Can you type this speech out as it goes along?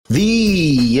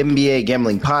The NBA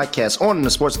Gambling Podcast on the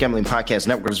Sports Gambling Podcast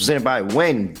Network is presented by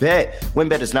WynnBET.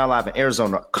 WynnBET is now live in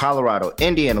Arizona, Colorado,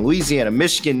 Indiana, Louisiana,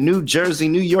 Michigan, New Jersey,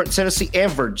 New York, Tennessee, and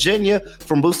Virginia.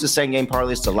 From boosted same-game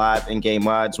parlays to live in-game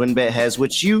odds, WynnBET has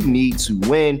what you need to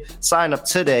win. Sign up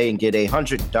today and get a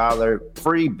 $100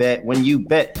 free bet when you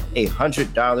bet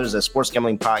 $100 at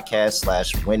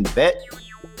sportsgamblingpodcast/WynnBET.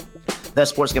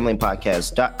 That's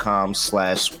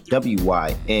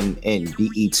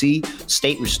sportsgamblingpodcast.com/WYNNBET.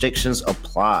 State restrictions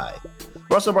apply.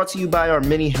 We're also brought to you by our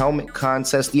mini helmet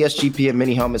contest. The SGPN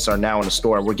mini helmets are now in the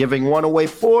store. We're giving one away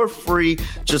for free.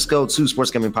 Just go to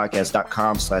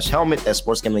sportsgamblingpodcast.com/helmet. That's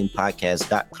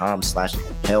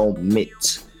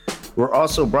sportsgamblingpodcast.com/helmet. We're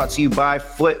also brought to you by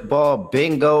Football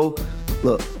Bingo.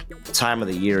 Look, time of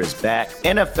the year is back.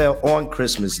 NFL on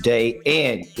Christmas Day,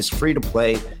 and it's free to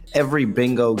play. Every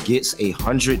bingo gets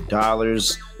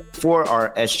 $100 for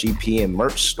our SGPN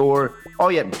merch store.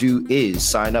 All you have to do is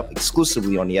sign up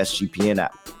exclusively on the SGPN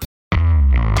app.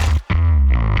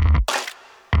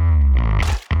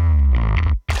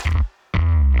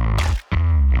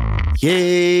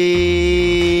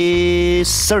 Yes,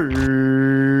 sir.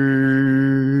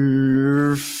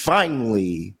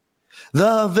 Finally,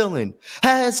 the villain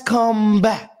has come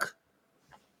back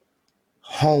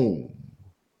home.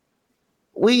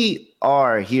 We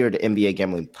are here at the NBA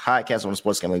Gambling Podcast on the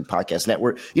Sports Gambling Podcast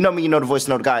Network. You know me, you know the voice,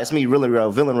 you know the guy. It's me, really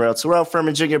real, villain real, Terrell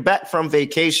Furman Jr., back from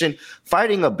vacation,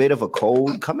 fighting a bit of a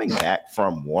cold, coming back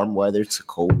from warm weather to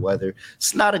cold weather.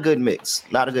 It's not a good mix,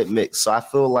 So I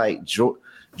feel like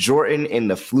Jordan in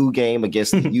the flu game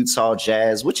against the Utah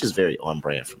Jazz, which is very on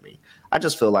brand for me. I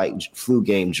just feel like flu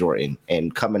game Jordan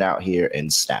and coming out here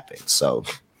and snapping. So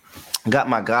got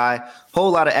my guy. Whole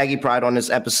lot of Aggie pride on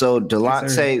this episode.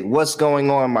 Delonte, yes, what's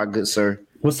going on, my good sir?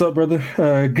 What's up, brother?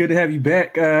 Good to have you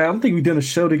back. I don't think we've done a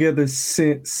show together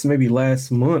since maybe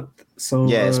last month. So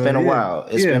yeah, it's been a while.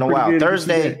 It's been a while.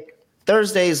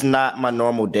 Thursday is not my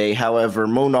normal day. However,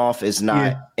 Moonoff is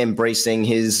not embracing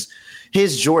his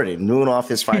Jordan.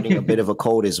 Moonoff is fighting a bit of a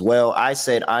cold as well. I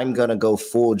said I'm gonna go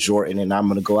full Jordan and I'm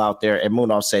gonna go out there, and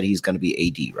Moonoff said he's gonna be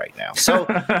AD right now. So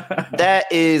that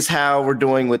is how we're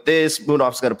doing with this.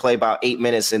 Moonoff's gonna play about 8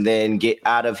 minutes and then get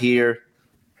out of here.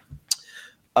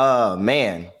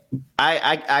 Man,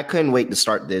 I couldn't wait to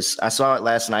start this. I saw it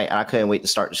last night and I couldn't wait to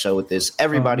start the show with this.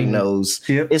 Everybody knows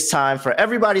It's time for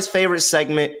everybody's favorite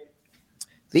segment.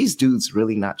 These dudes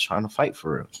really not trying to fight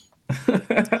for real.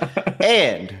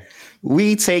 And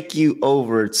we take you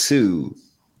over to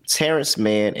Terrence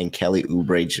Mann and Kelly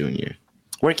Oubre Jr.,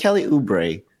 where Kelly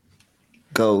Oubre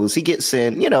goes. He gets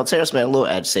in, Terrence Mann a little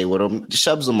agitated with him,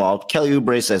 shoves him off. Kelly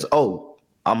Oubre says, "Oh,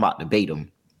 I'm about to bait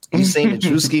him." You seen the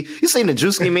Drewski? You seen the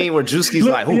Drewski meme where Drewski's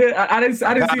like, "Oh, yeah, I didn't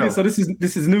see this, so this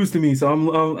is news to me. So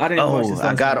I didn't watch this.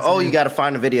 I got it. You got to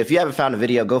find the video. If you haven't found the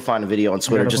video, go find the video on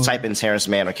Twitter. Just type in Terrence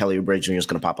Mann or Kelly Oubre Jr. It's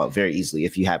going to pop up very easily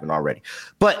if you haven't already.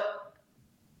 But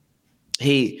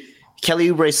Kelly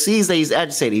Oubre sees that he's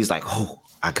agitated. He's like, "Oh,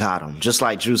 I got him." Just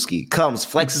like Drewski comes,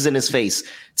 flexes in his face.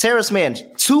 Terrence Mann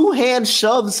two-hand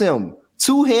shoves him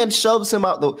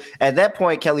out. At that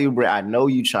point, Kelly Oubre, I know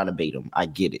you trying to bait him. I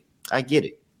get it.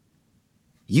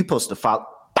 You supposed to follow.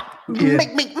 Yeah.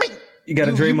 You got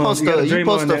to Draymond. You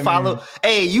supposed to follow. Man.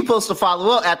 Hey, you supposed to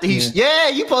follow up after he. Yeah,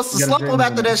 you supposed to slump him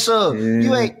after that shove. Yeah.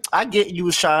 You ain't. I get you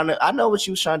was trying to. I know what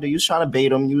you was trying to do. You was trying to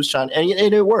bait him. You was trying, and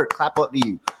it worked. Clap up to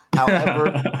you.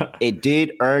 However, it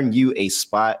did earn you a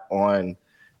spot on.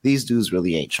 These dudes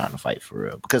really ain't trying to fight for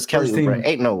real because Kelly Oubre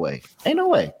ain't no way.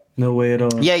 No way at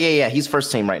all. Yeah. He's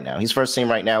first team right now.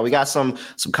 We got some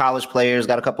college players.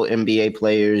 Got a couple NBA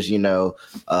players.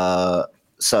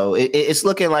 So it's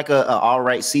looking like a all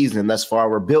right season thus far.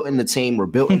 We're building the team. We're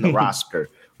building the roster.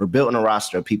 We're building a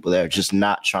roster of people that are just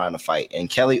not trying to fight. And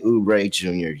Kelly Oubre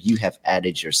Jr., you have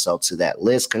added yourself to that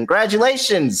list.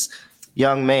 Congratulations,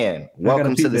 young man.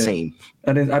 Welcome to the team.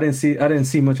 I didn't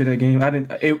see much of that game.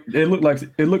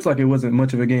 It looks like it wasn't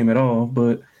much of a game at all,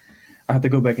 but I have to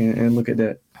go back and look at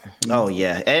that. Oh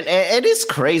yeah, and it's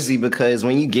crazy because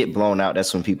when you get blown out,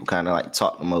 that's when people kind of like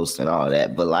talk the most and all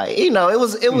that. But like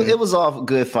it was all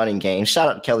good fun and games. Shout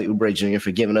out to Kelly Oubre Jr. for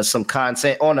giving us some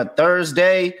content on a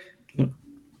Thursday.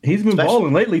 He's been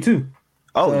balling lately too.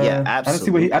 Oh yeah,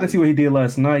 absolutely. I didn't see what he did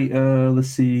last night. Let's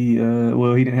see.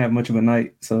 Well, he didn't have much of a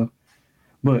night,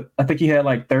 but I think he had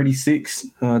like 36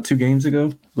 2 games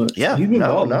ago. But yeah, he's been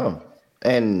balling.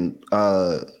 And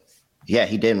yeah,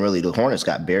 he didn't really. The Hornets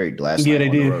got buried last night. Yeah, they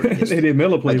did. They did.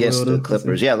 Melo played against well, the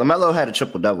Clippers. Yeah, LaMelo had a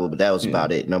triple-double, but that was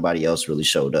about it. Nobody else really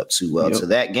showed up too well to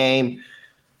that game.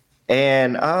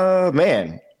 And,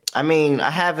 man, I mean,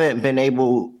 I've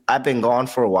been gone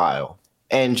for a while.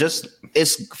 And just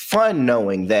it's fun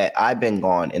knowing that I've been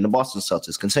gone and the Boston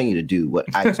Celtics continue to do what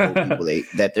I told people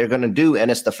that they're going to do. And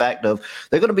it's the fact of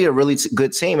they're going to be a really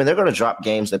good team and they're going to drop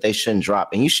games that they shouldn't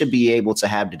drop. And you should be able to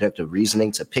have deductive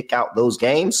reasoning to pick out those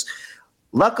games.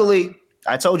 Luckily,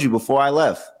 I told you before I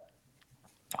left,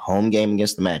 home game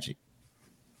against the Magic.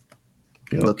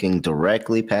 Yep. Looking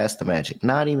directly past the Magic,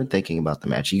 not even thinking about the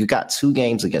Magic. You got 2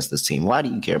 games against this team. Why do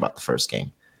you care about the first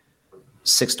game?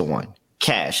 6-1.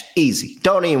 Cash. Easy.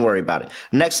 Don't even worry about it.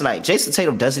 Next night, Jason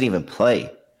Tatum doesn't even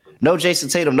play. No Jason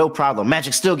Tatum, no problem.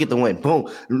 Magic still get the win. Boom.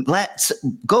 Let's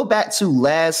go back to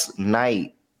last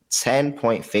night.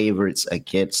 10-point favorites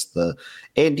against the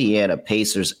Indiana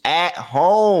Pacers at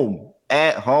home.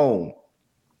 At home.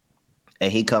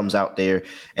 And he comes out there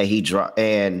and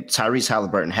and Tyrese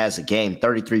Halliburton has a game,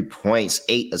 33 points,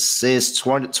 8 assists,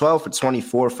 12 for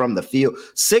 24 from the field,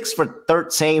 6 for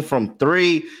 13 from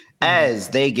 3 as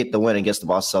they get the win against the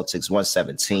Boston Celtics,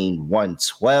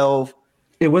 117-112.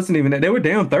 It wasn't even that. They were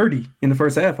down 30 in the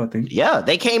first half, I think. Yeah,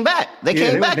 they came back. They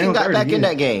came back and got 30, back in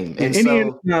that game. And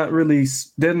Indiana's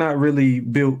they're not really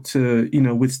built to,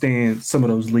 withstand some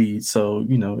of those leads. So,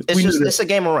 it's a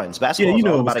game of runs. Basketball is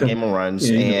all about a game of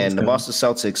runs. And the Boston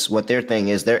Celtics, what their thing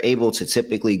is, they're able to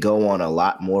typically go on a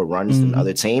lot more runs than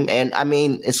other team. And I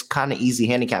mean, it's kind of easy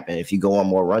handicapping. If you go on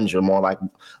more runs, you're more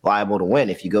liable to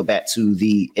win. If you go back to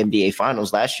the NBA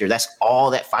Finals last year, that's all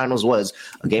that Finals was,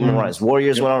 a game of runs.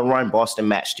 Warriors went on a run, Boston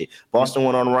matched it. Boston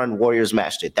went on a run, Warriors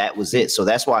matched it. That was it. So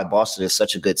that's why Boston is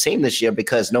such a good team this year,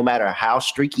 because no matter how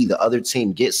streaky the other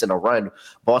team gets in a run,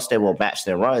 Boston will match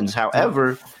their runs.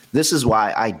 However, this is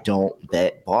why I don't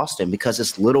bet Boston, because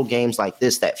it's little games like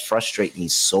this that frustrate me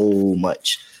so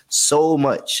much.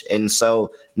 And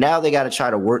so now they got to try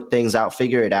to work things out,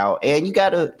 figure it out. And you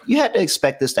had to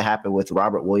expect this to happen with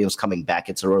Robert Williams coming back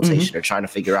into rotation. They're trying to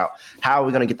figure out how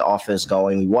we're going to get the offense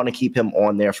going. We want to keep him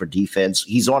on there for defense.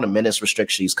 He's on a minutes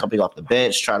restriction. He's coming off the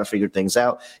bench, trying to figure things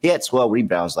out. He had 12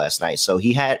 rebounds last night. So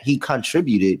he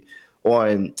contributed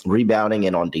on rebounding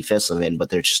and on defensive end, but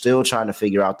they're still trying to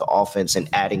figure out the offense and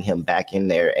adding him back in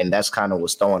there. And that's kind of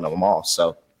what's throwing them off.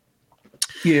 So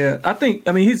yeah,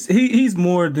 he's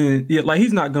more than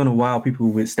he's not gonna wow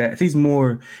people with stats. He's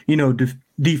more,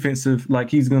 defensive. Like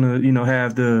he's gonna,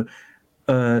 have the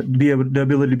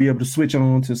ability to be able to switch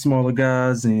on to smaller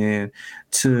guys and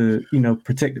to,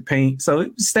 protect the paint. So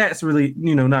stats really,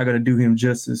 not gonna do him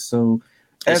justice. So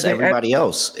as everybody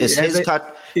else, it's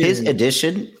his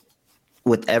addition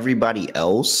with everybody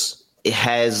else. It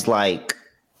has an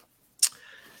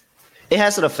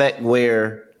effect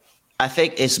where I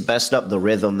think it's messed up the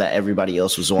rhythm that everybody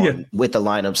else was on with the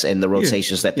lineups and the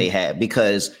rotations that they had,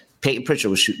 because Peyton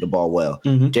Pritchard was shooting the ball well.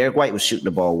 Derek White was shooting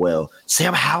the ball well.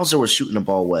 Sam Hauser was shooting the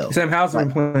ball well. Sam Hauser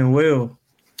was playing well.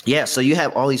 Yeah, so you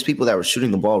have all these people that were shooting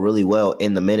the ball really well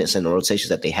in the minutes and the rotations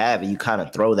that they have, and you kind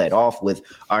of throw that off with,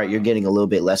 all right, you're getting a little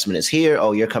bit less minutes here.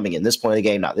 Oh, you're coming in this point of the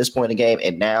game, not this point of the game,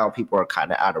 and now people are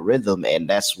kind of out of rhythm, and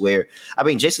that's where,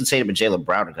 Jason Tatum and Jaylen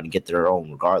Brown are going to get their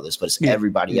own regardless, but it's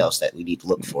everybody else that we need to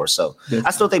look for. So I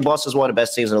still think Boston's one of the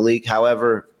best teams in the league.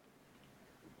 However,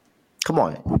 come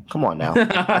on now.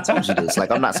 I told you this.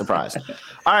 I'm not surprised.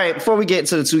 All right, before we get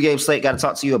into the 2-game slate, got to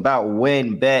talk to you about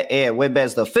WynnBET. And WynnBET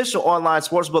is the official online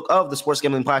sportsbook of the Sports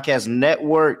Gambling Podcast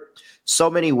Network. So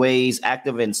many ways,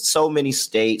 active in so many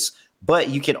states, but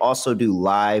you can also do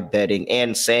live betting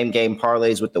and same game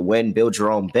parlays with the Wynn Build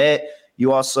Your Own Bet.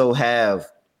 You also have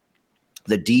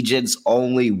the DJs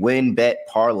only WynnBET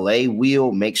parlay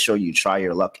wheel. Make sure you try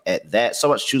your luck at that. So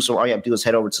much to choose from. All you have to do is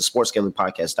head over to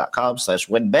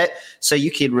sportsgamblingpodcast.com/WynnBET so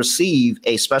you can receive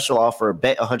a special offer.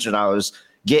 Bet $100,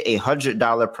 get a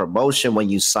 $100 promotion when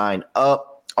you sign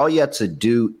up. All you have to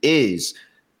do is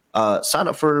sign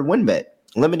up for WynnBET.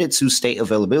 Limited to state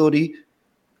availability.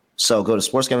 So go to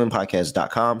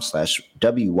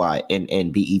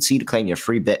sportsgamblingpodcast.com/WYNNBET to claim your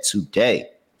free bet today.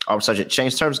 All subject to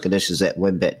change, terms and conditions at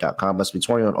wynnbet.com. Must be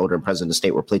 21 or older and present in the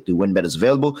state where playthrough WynnBET is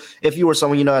available. If you or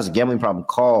someone you know has a gambling problem,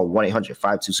 call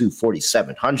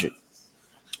 1-800-522-4700.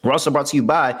 We're also brought to you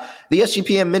by the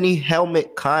SGPN Mini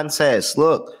Helmet Contest.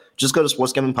 Look, just go to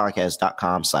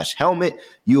sportsgamblingpodcast.com/helmet.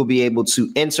 You will be able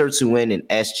to enter to win an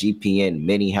SGPN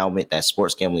Mini Helmet. That's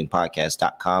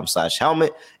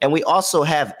sportsgamblingpodcast.com/helmet. And we also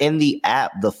have in the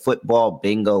app the Football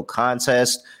Bingo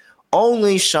Contest.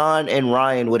 Only Sean and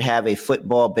Ryan would have a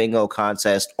football bingo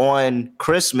contest on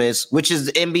Christmas, which is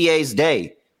the NBA's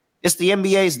day. It's the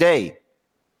NBA's day.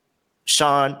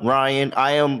 Sean, Ryan,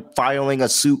 I am filing a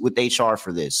suit with HR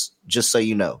for this, just so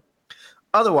you know.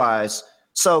 Otherwise,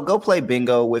 So go play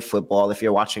bingo with football if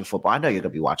you're watching football. I know you're going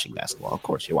to be watching basketball. Of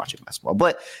course, you're watching basketball.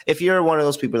 But if you're one of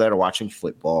those people that are watching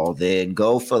football, then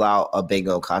go fill out a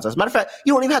bingo contest. Matter of fact,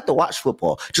 you don't even have to watch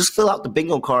football. Just fill out the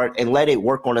bingo card and let it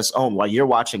work on its own while you're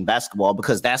watching basketball,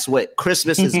 because that's what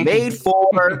Christmas is made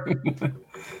for.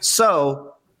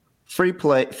 So free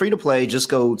to play. Just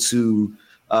go to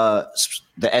the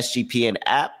SGPN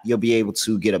app. You'll be able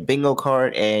to get a bingo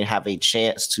card and have a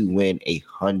chance to win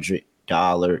 $100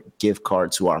 gift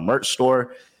card to our merch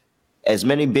store. As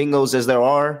many bingos as there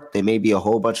are, there may be a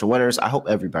whole bunch of winners. I hope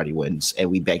everybody wins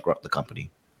and we bankrupt the company.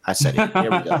 I said it.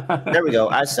 There we go. There we go.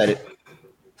 I said it.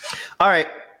 All right.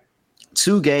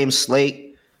 2-game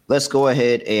slate. Let's go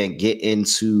ahead and get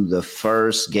into the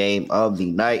first game of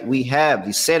the night. We have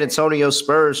the San Antonio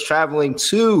Spurs traveling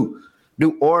to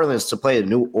New Orleans to play the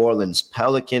New Orleans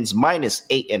Pelicans.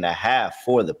 -8.5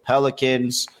 for the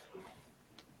Pelicans.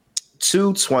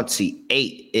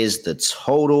 228 is the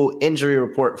total injury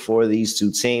report for these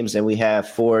two teams. And we have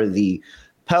for the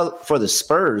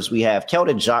Spurs, we have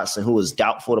Keldon Johnson, who is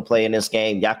doubtful to play in this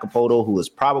game. Jakob Poeltl, who is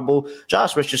probable.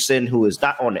 Josh Richardson, who is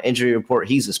not on the injury report.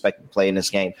 He's expected to play in this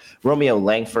game. Romeo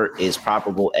Langford is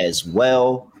probable as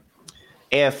well.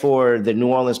 And for the New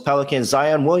Orleans Pelicans,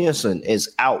 Zion Williamson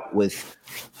is out with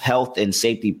health and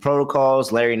safety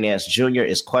protocols. Larry Nance Jr.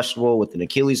 is questionable with an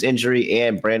Achilles injury.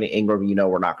 And Brandon Ingram,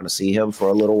 we're not going to see him for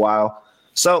a little while.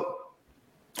 So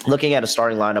looking at a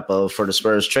starting lineup for the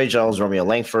Spurs, Trey Jones, Romeo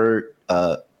Langford,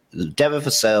 Devin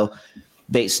Vassell,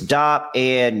 Bates Dobb,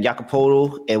 and Jakob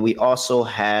Poeltl. And we also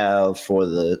have for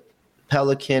the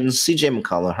Pelicans, CJ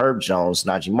McCollum, Herb Jones,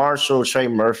 Najee Marshall, Trey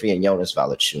Murphy, and Jonas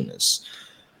Valanciunas.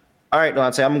 All right,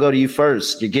 Dante, I'm going to go to you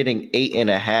first. You're getting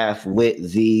 8.5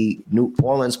 with the New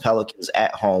Orleans Pelicans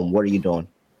at home. What are you doing?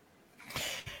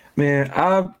 Man,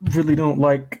 I really don't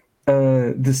like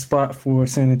this spot for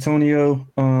San Antonio.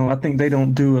 I think they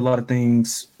don't do a lot of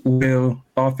things well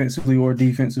offensively or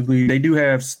defensively. They do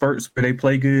have spurts where they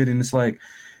play good, and it's like,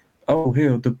 oh,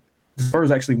 hell, the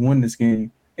Spurs actually won this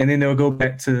game. And then they'll go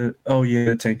back to, oh, yeah,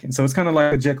 they're tanking. So it's kind of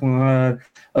like a Jekyll and Hyde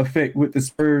effect with the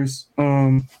Spurs.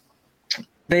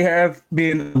 They have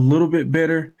been a little bit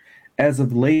better as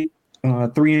of late.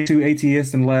 3-2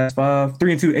 ATS in the last 5.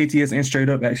 3-2 ATS and straight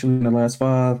up actually in the last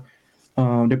 5.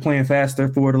 They're playing faster.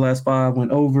 4 of the last 5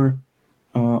 went over.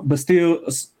 But still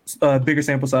a bigger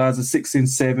sample size of 6 and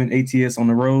 7 ATS on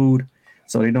the road.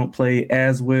 So they don't play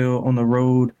as well on the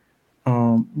road.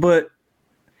 But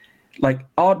like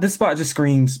this spot just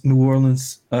screams New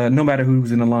Orleans. No matter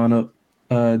who's in the lineup.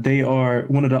 They are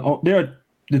they're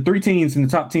the 3 teams in the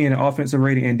top 10 in offensive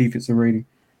rating and defensive rating.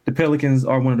 The Pelicans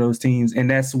are one of those teams, and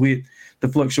that's with the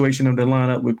fluctuation of the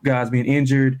lineup with guys being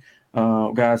injured,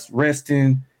 guys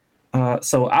resting.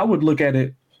 So I would look at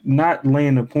it not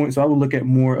laying the points. So I would look at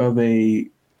more of a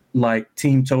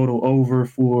team total over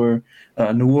for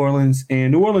New Orleans.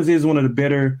 And New Orleans is one of the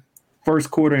better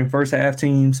first quarter and first half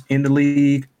teams in the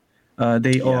league.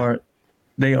 They are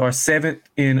 7th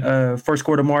in first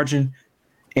quarter margin.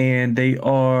 And they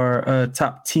are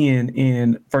top 10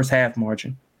 in first half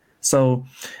margin. So,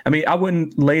 I mean, I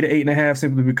wouldn't lay the 8.5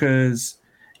 simply because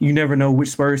you never know which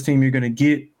Spurs team you're going to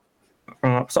get.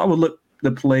 So I would look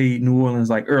to play New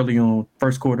Orleans early on,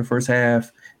 first quarter, first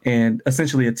half, and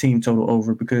essentially a team total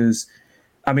over because,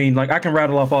 I mean, I can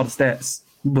rattle off all the stats,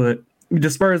 but the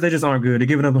Spurs, they just aren't good. They're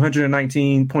giving up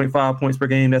 119.5 points per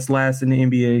game. That's last in the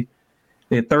NBA.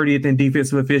 They're 30th in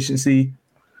defensive efficiency.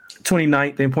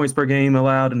 29th in points per game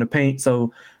allowed in the paint.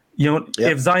 So,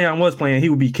 if Zion was playing, he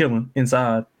would be killing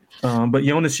inside. But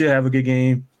Jonas should have a good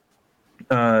game.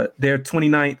 They're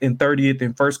 29th and 30th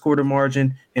in first quarter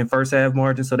margin and first half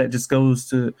margin. So that just goes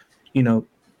to,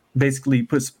 basically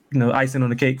puts, icing on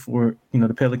the cake for,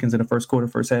 the Pelicans in the first quarter,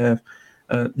 first half.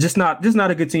 Just not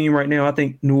a good team right now. I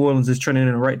think New Orleans is trending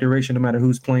in the right direction no matter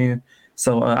who's playing.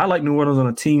 So I like New Orleans on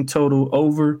a team total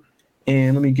over.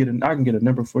 And I can get a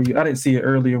number for you. I didn't see it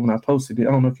earlier when I posted it.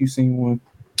 I don't know if you've seen one.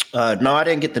 No, I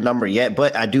didn't get the number yet,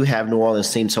 but I do have New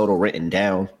Orleans team total written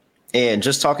down. And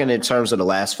just talking in terms of the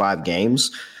last 5 games,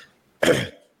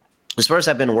 the Spurs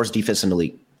have been the worst defense in the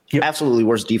league. Yep. Absolutely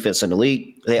worst defense in the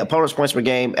league. The opponent's points per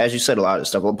game, as you said, a lot of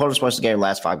stuff. Opponent's points per game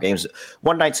last 5 games,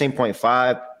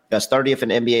 119.5. That's 30th in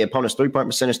the NBA. Opponent's 3-point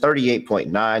percentage, 38.9.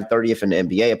 30th in the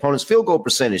NBA. Opponent's field goal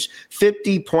percentage,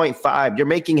 50.5. You're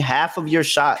making half of your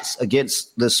shots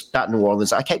against not New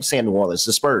Orleans. I kept saying New Orleans,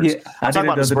 the Spurs. Yeah, I'm talking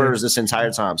about the Spurs this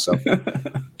entire time. So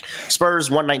Spurs,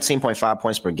 119.5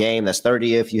 points per game. That's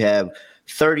 30th. You have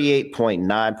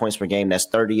 38.9 points per game. That's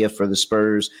 30th for the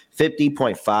Spurs.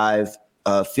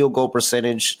 50.5 field goal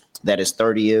percentage. That is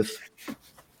 30th.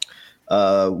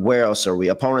 Where else are we?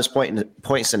 Opponents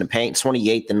points in the paint,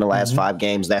 28th in the last 5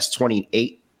 games. That's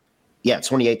 28. Yeah,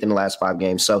 28th in the last 5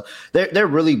 games. So they're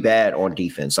really bad on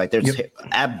defense. Like they're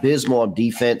abysmal on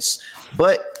defense.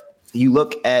 But you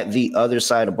look at the other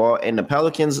side of the ball, and the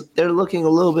Pelicans, they're looking a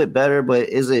little bit better. But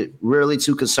is it really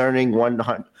too concerning?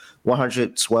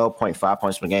 112.5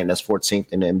 points per game. That's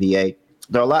 14th in the NBA.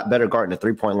 They're a lot better guarding the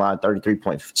 3-point line,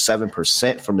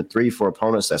 33.7% from the 3 for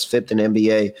opponents. That's 5th in the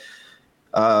NBA.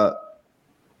 I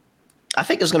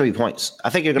think it's going to be points. I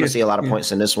think you're going to see a lot of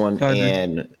points in this one.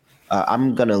 And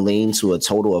I'm going to lean to a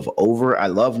total of over. I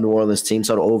love New Orleans team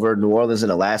total over. New Orleans in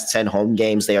the last 10 home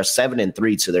games, they are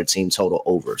 7-3 to their team total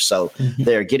over. So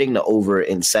they're getting the over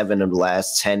in 7 of the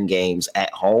last 10 games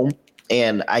at home.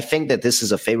 And I think that this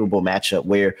is a favorable matchup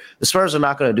where the Spurs are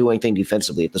not going to do anything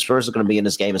defensively. If the Spurs are going to be in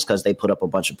this game, it's because they put up a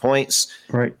bunch of points.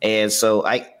 Right. And so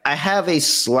I have a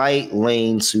slight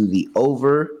lean to the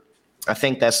over. I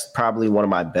think that's probably one of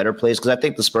my better plays because I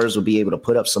think the Spurs will be able to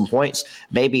put up some points,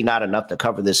 maybe not enough to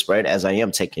cover this spread, as I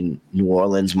am taking New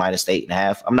Orleans minus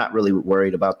 8.5. I'm not really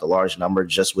worried about the large number,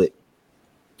 just with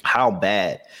how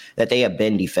bad that they have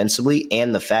been defensively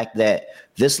and the fact that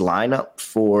this lineup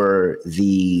for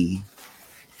the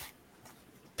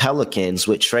Pelicans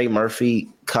with Trey Murphy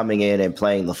coming in and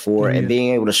playing the 4 and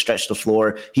being able to stretch the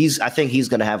floor. I think he's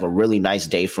going to have a really nice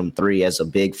day from 3 as a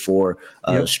big 4,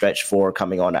 stretch 4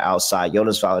 coming on the outside.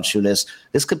 Jonas Valanciunas,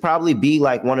 this could probably be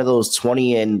like one of those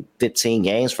 20 and 15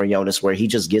 games for Jonas where he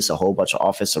just gets a whole bunch of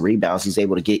offensive rebounds. He's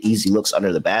able to get easy looks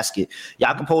under the basket.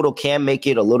 Jakob Poeltl can make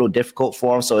it a little difficult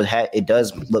for him, so it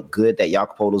does look good that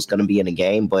Jakob Poeltl is going to be in the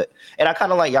game. And I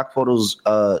kind of like Jakob Poeltl's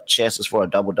chances for a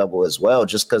double-double as well,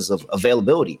 just because of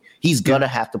availability. He's going to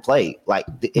have to play like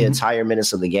the entire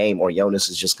minutes of the game, or Jonas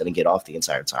is just going to get off the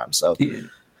entire time. So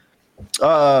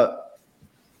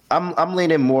I'm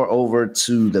leaning more over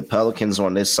to the Pelicans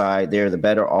on this side. They're the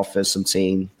better offensive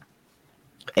team.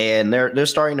 And they're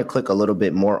starting to click a little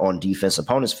bit more on defense.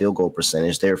 Opponents' field goal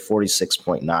percentage, they're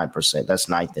 46.9%. That's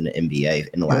 9th in the NBA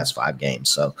in the last 5 games.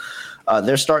 So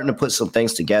they're starting to put some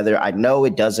things together. I know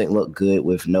it doesn't look good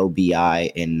with no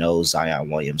BI and no Zion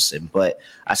Williamson, but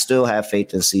I still have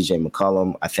faith in CJ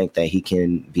McCollum. I think that he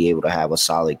can be able to have a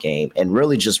solid game and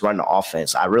really just run the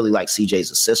offense. I really like CJ's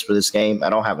assist for this game. I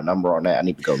don't have a number on that. I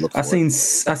need to go look for it. I seen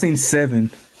 7.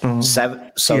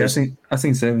 7? So yeah, I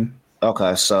seen 7.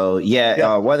 Okay, so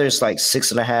whether it's like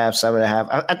 6.5,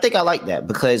 7.5, I think I like that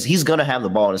because he's gonna have the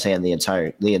ball in his hand the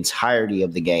entirety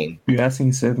of the game. Yeah, I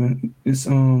seen 7. It's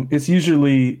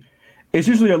usually a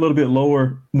little bit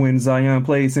lower when Zion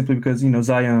plays, simply because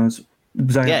Zion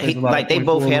plays a lot. They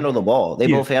both handle the ball. They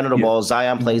both handle the ball.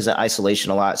 Zion plays in isolation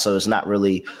a lot, so it's not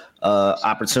really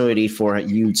opportunity for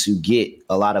you to get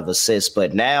a lot of assists.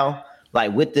 But now,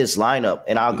 like with this lineup,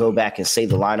 and I'll go back and say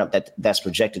the lineup that's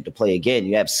projected to play again.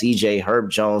 You have CJ, Herb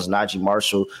Jones, Najee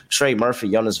Marshall, Trey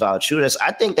Murphy, Jonas Valanciunas.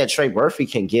 I think that Trey Murphy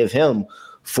can give him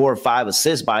 4 or 5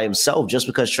 assists by himself just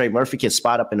because Trey Murphy can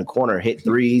spot up in the corner, hit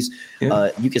threes.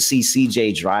 You can see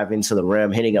CJ driving to the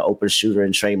rim, hitting an open shooter,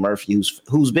 and Trey Murphy,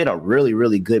 who's been a really,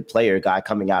 really good guy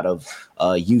coming out of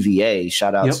UVA.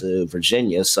 Shout out to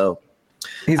Virginia. So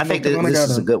I think that this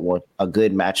is a good one, a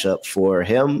good matchup for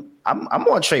him. I'm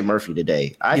on Trey Murphy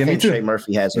today. I think Trey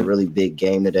Murphy has a really big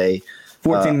game today.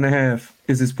 14.5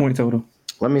 is his point total.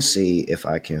 Let me see if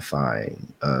I can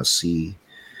find CJ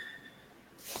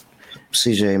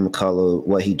McCullough,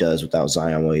 what he does without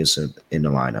Zion Williamson in the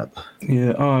lineup.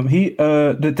 Yeah,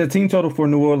 the team total for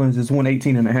New Orleans is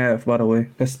 118.5. By the way,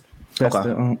 that's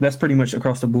pretty much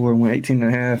across the board,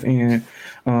 118.5, and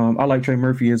I like Trey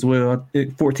Murphy as well.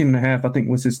 14.5, I think,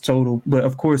 was his total. But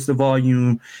of course, the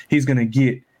volume he's gonna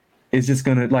get is just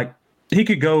gonna he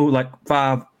could go like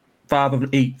 5 of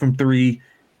 8 from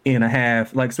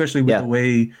 3.5, like especially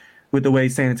with the way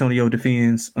San Antonio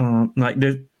defends.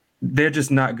 They're just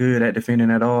not good at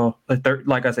defending at all.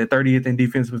 Like I said, 30th in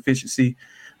defensive efficiency.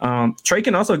 Trey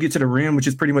can also get to the rim, which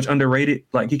is pretty much underrated.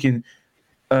 Like he can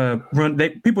run.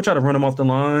 People try to run him off the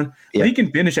line. But he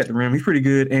can finish at the rim. He's pretty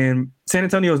good. And San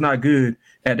Antonio is not good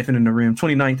at defending the rim.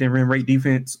 29th in rim rate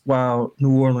defense, while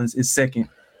New Orleans is 2nd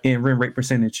in rim rate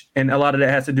percentage. And a lot of that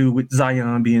has to do with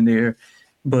Zion being there.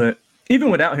 But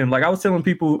even without him, like I was telling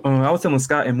people, I was telling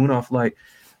Scott and Munaf, like,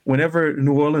 whenever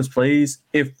New Orleans plays,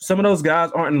 if some of those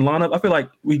guys aren't in the lineup, I feel like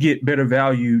we get better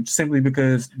value simply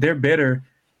because they're better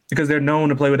because they're known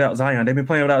to play without Zion. They've been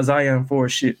playing without Zion for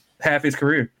half his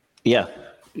career. Yeah.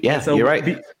 So you're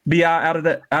right. BI out of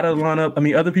the lineup. I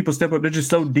mean, other people step up. They're just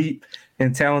so deep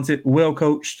and talented, well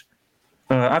coached.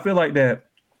 I feel like that.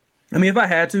 I mean, if I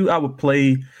had to, I would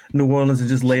play New Orleans and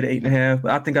just lay the 8.5.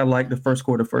 But I think I like the first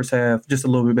quarter, first half just a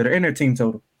little bit better, and their team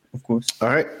total, of course. All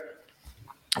right.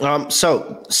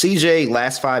 So CJ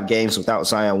last 5 games without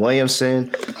Zion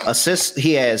Williamson. Assists,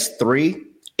 he has 3,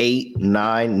 8,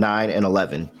 9, 9, and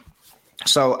 11.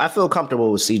 So I feel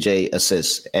comfortable with CJ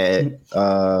assists. At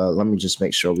let me just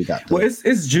make sure we got. Well,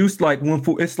 it's juiced like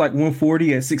it's like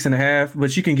 140 at 6.5,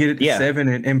 but you can get it to 7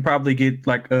 and probably get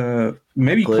like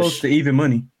maybe close to even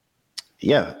money.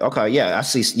 Yeah. Okay. Yeah. I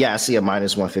see. Yeah, I see a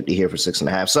minus 150 here for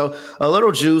 6.5. So a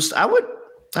little juiced. I'm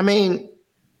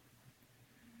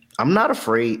not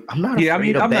afraid. I'm not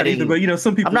afraid of betting. Not either, but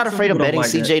some people. I'm not afraid of betting like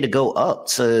CJ that. to go up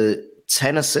to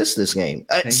 10 assists this game.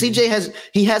 CJ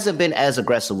hasn't been as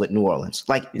aggressive with New Orleans.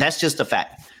 Like, that's just a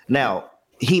fact. Now,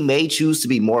 he may choose to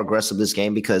be more aggressive this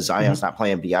game because Zion's not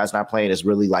playing, BI's not playing. It's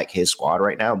really like his squad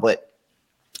right now. But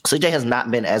CJ has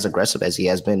not been as aggressive as he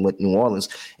has been with New Orleans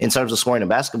in terms of scoring the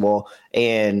basketball,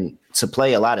 and to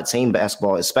play a lot of team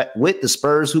basketball with the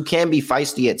Spurs, who can be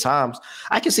feisty at times.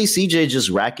 I can see CJ just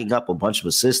racking up a bunch of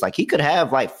assists. Like, he could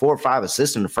have like 4 or 5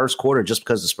 assists in the first quarter just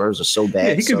because the Spurs are so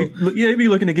bad. Yeah, he'd be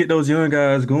looking to get those young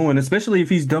guys going, especially if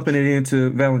he's dumping it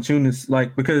into Valanciunas.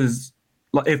 Like, because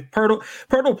like if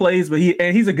Pirtle plays, but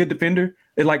he's a good defender,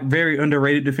 like very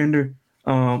underrated defender.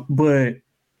 But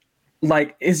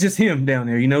like, it's just him down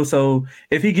there, So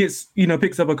if he gets,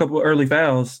 picks up a couple of early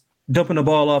fouls, dumping the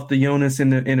ball off the Jonas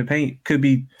in the paint could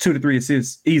be 2 to 3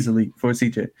 assists easily for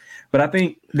CJ. But I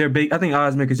think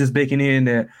Osmic is just baking in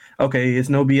that, okay, it's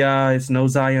no BI, it's no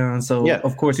Zion, so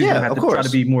of course he's gonna have to try to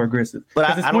be more aggressive. But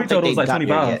I don't think they got 25.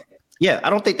 There yet. Yeah, I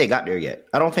don't think they got there yet.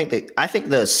 I think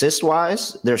the assist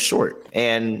wise, they're short.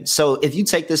 And so if you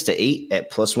take this to 8 at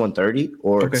plus 130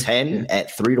 or 10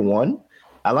 at 3 to 1.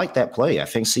 I like that play. I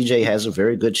think CJ has a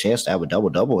very good chance to have a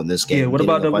double-double in this game. Yeah, what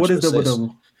is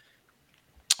double-double?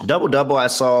 Double-double, I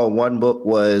saw one book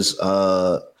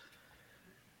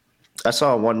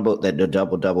that the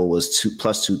double-double was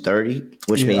plus 230,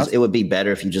 which means it would be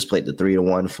better if you just played the 3 to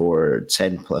 1 for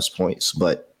 10 plus points.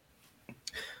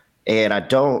 And I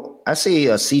see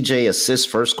a CJ assist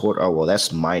first quarter. Oh, well,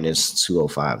 that's minus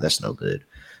 205. That's no good.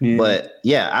 Yeah. But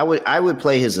yeah, I would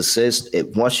play his assist.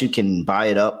 Once you can buy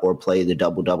it up or play the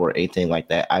double-double or anything like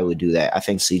that, I would do that. I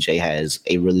think CJ has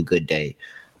a really good day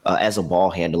as a ball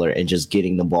handler and just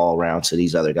getting the ball around to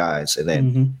these other guys. And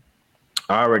then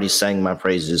I already sang my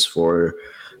praises for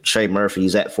Trey Murphy.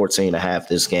 He's at 14.5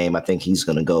 this game. I think he's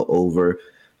going to go over.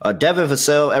 Devin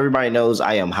Vassell, everybody knows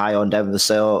I am high on Devin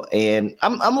Vassell, and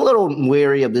I'm a little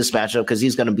weary of this matchup because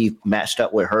he's going to be matched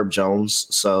up with Herb Jones.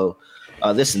 So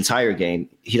this entire game,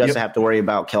 he doesn't have to worry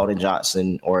about Keldon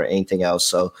Johnson or anything else.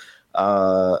 So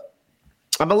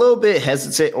I'm a little bit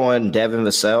hesitant on Devin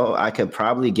Vassell. I could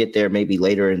probably get there maybe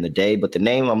later in the day, but the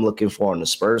name I'm looking for on the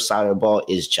Spurs side of the ball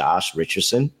is Josh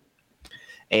Richardson.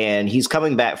 And he's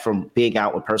coming back from being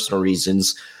out with personal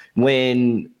reasons.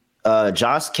 When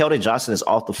Keldon Johnson is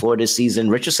off the floor this season,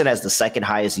 Richardson has the second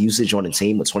highest usage on the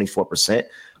team with 24%.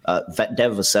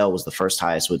 Devin Vassell was the first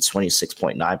highest with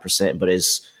 26.9%, but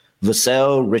it's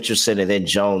Vassell, Richardson, and then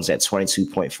Jones at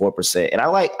 22.4%. And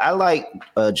I like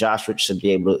Josh Richardson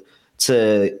being able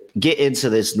to get into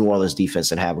this New Orleans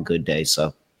defense and have a good day.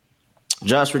 So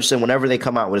Josh Richardson, whenever they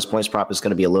come out with his points prop, it's going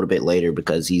to be a little bit later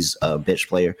because he's a bench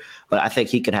player. But I think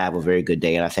he could have a very good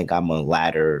day, and I think I'm a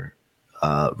ladder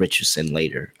Richardson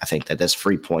later. I think that's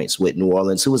free points with New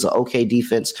Orleans, who was an okay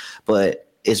defense, but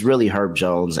it's really Herb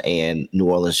Jones and New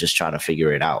Orleans just trying to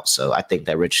figure it out. So I think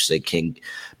that Richardson can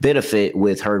benefit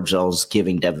with Herb Jones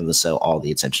giving Devin Vassell all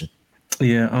the attention.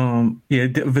 Yeah.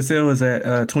 Vassell is at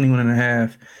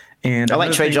 21.5. And I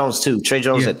like Trey Jones too. Trey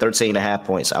Jones at 13.5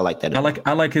 points. I like that.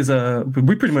 I like his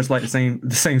we pretty much like the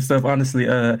same stuff, honestly.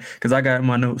 Because I got in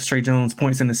my notes, Trey Jones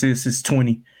points and assists is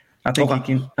 20. I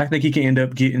think he can end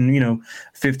up getting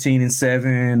 15 and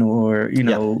 7 or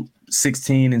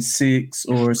 16 and 6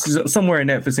 or somewhere in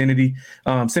that vicinity.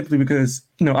 Simply because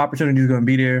opportunity is going to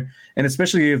be there, and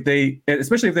especially if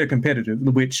they're competitive,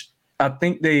 which I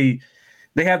think they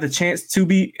have the chance to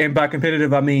be. And by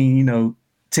competitive, I mean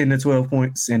 10 to 12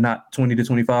 points and not 20 to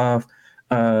 25.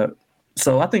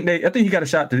 So I think he got a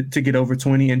shot to get over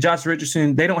 20. And Josh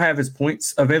Richardson, they don't have his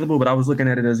points available, but I was looking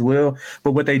at it as well.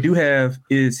 But what they do have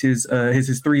is his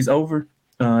threes over.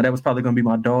 That was probably going to be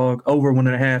my dog, over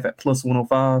 1.5 at plus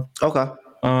 105. Okay.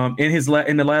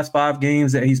 In the last 5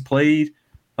 games that he's played,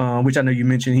 which I know you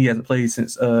mentioned he hasn't played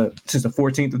since the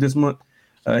 14th of this month.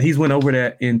 He's went over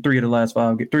that in 3 of those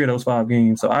 5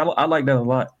 games. So I like that a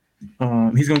lot.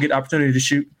 He's going to get opportunity to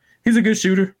shoot. He's a good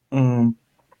shooter. With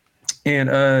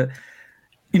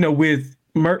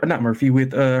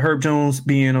Herb Jones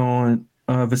being on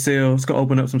Vassell, it's going to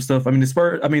open up some stuff. I mean,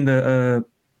 the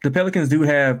Pelicans do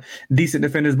have decent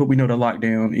defenders, but we know the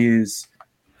lockdown is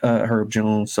Herb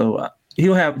Jones. So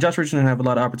Josh Richardson will have a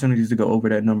lot of opportunities to go over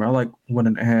that number. I like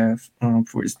 1.5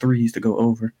 for his threes to go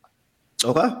over.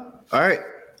 Okay. All right.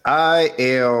 I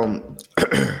am.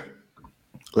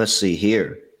 Let's see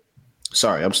here.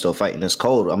 Sorry, I'm still fighting this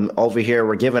cold. I'm over here.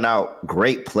 We're giving out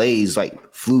great plays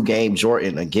like flu game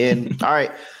Jordan again. All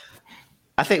right.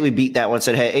 I think we beat that one.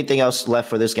 Said, hey, anything else left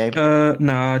for this game?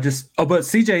 Nah, but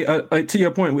CJ, to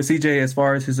your point with CJ, as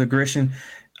far as his aggression,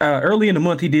 early in the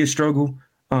month he did struggle.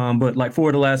 But like 4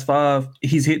 of the last 5,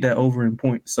 he's hit that over in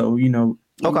points. So, you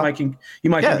might can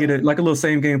get a little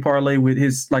same game parlay with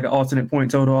his like an alternate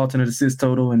point total, alternate assist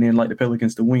total, and then like the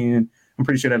Pelicans to win. I'm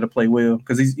pretty sure that'll play well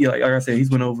because he's like I said, he's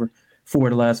went over 4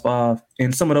 of the last 5,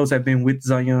 and some of those have been with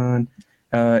Zion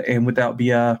and without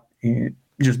BI and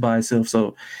just by itself.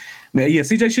 So, yeah,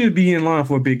 CJ should be in line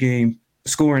for a big game,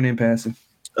 scoring and passing.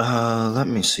 Let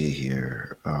me see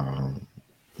here.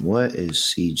 What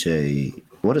does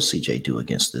CJ do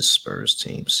against this Spurs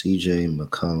team? CJ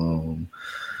McCollum.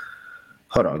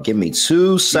 Hold on, give me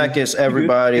 2 seconds,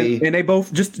 everybody. And they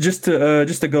both just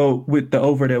to go with the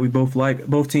over that we both like.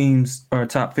 Both teams are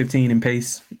top 15 in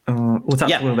pace, top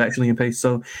 12 actually in pace.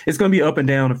 So it's going to be up and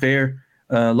down affair.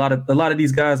 A lot of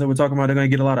these guys that we're talking about, they're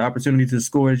going to get a lot of opportunity to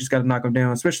score. You just got to knock them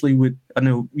down. Especially with, I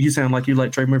know you sound like you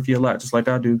like Trey Murphy a lot, just like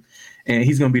I do, and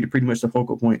he's going to be pretty much the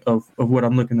focal point of what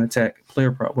I'm looking to attack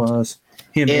player prop wise.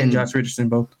 Him and Josh Richardson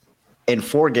both. In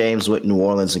 4 games with New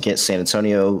Orleans against San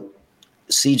Antonio,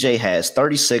 CJ has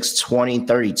 36, 20,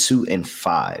 32, and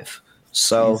 5.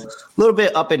 So a little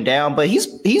bit up and down, but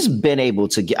he's been able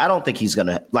to get. I don't think he's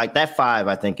gonna like that 5.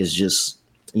 I think is just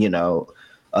abnormal.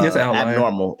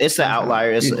 It's the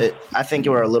outlier. I think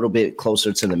we're a little bit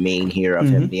closer to the mean here of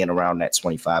him being around that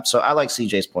 25. So I like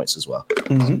CJ's points as well.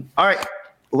 Mm-hmm. All right,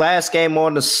 last game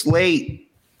on the slate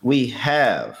we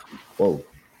have.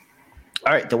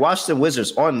 All right, the Washington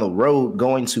Wizards on the road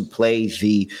going to play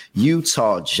the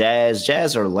Utah Jazz.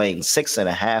 Jazz are laying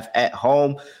 6.5 at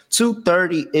home.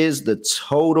 230 is the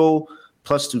total,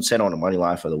 plus 210 on the money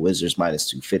line for the Wizards, minus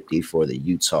 250 for the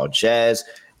Utah Jazz.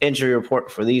 Injury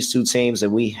report for these 2 teams,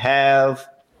 and we have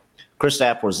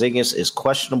Kristaps Porzingis is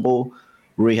questionable.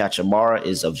 Rui Hachimura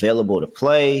is available to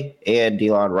play, and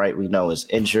Delon Wright we know is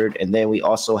injured. And then we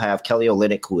also have Kelly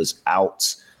Olynyk, who is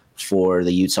out for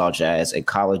the Utah Jazz, and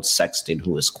Collin Sexton,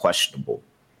 who is questionable.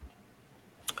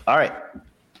 All right.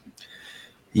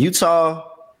 Utah,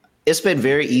 it's been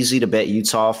very easy to bet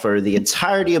Utah for the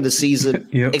entirety of the season,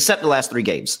 except the last 3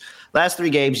 games. Last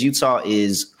 3 games, Utah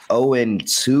is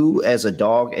 0-2 as a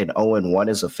dog and 0-1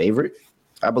 as a favorite,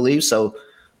 I believe. So,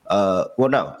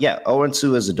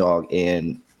 0-2 as a dog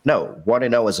and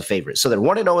 1-0 as a favorite. So they're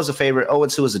 1-0 as a favorite,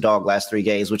 0-2 as a dog last 3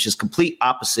 games, which is complete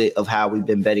opposite of how we've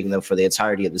been betting them for the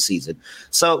entirety of the season.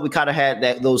 So we kind of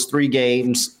had those 3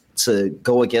 games to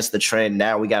go against the trend.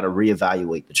 Now we got to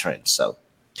reevaluate the trend. So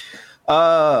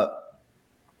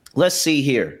let's see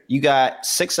here. You got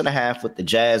 6.5 with the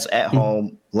Jazz at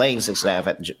home, laying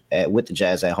 6.5 with the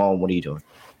Jazz at home. What are you doing?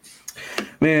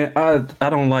 Man, I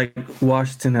don't like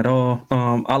Washington at all.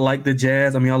 I like the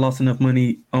Jazz. I mean, I lost enough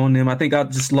money on them. I think I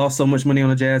just lost so much money on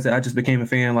the Jazz that I just became a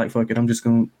fan. Like, fuck it, I'm just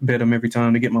gonna bet them every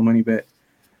time to get my money back.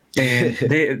 And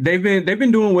they've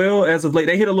been doing well as of late.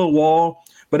 They hit a little wall,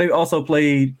 but they also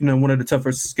played one of the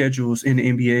toughest schedules in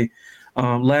the NBA.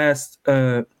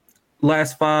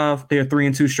 Last 5, they're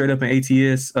 3-2 straight up in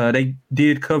ATS. They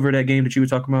did cover that game that you were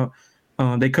talking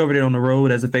about. They covered it on the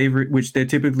road as a favorite, which they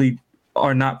typically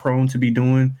are not prone to be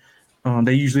doing.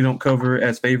 They usually don't cover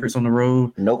as favorites on the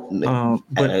road. Nope.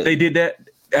 But they did that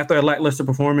after a lackluster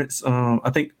performance. I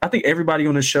think everybody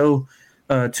on the show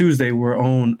Tuesday were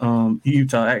on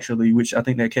Utah actually, which I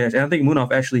think that cashed. And I think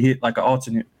Munaf actually hit like an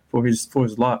alternate for his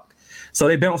lock. So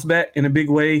they bounced back in a big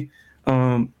way.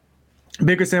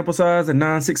 Bigger sample size, a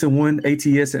 9-6-1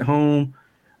 ATS at home.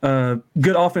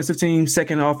 Good offensive team,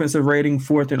 2nd offensive rating,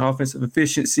 4th in offensive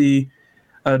efficiency.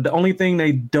 The only thing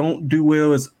they don't do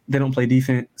well is they don't play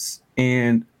defense,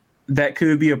 and that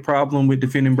could be a problem with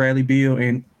defending Bradley Beal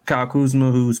and Kyle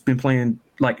Kuzma, who's been playing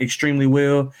like extremely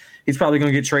well. He's probably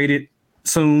going to get traded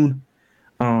soon.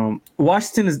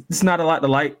 Washington it's not a lot to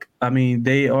like. I mean,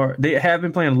 they have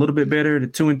been playing a little bit better. The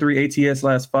 2-3 ATS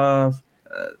last 5,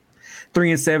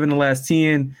 3-7 the last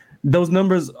 10. Those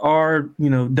numbers are, they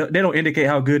don't indicate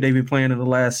how good they've been playing in the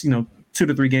last, 2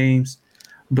 to 3 games.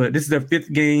 But this is their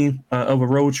 5th game of a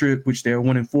road trip, which they're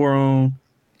 1-4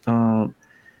 on.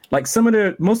 Like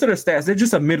most of their stats, they're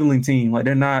just a middling team. Like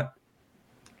they're not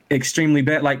extremely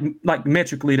bad. Like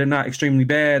metrically, they're not extremely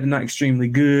bad. They're not extremely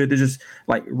good. They're just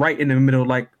like right in the middle,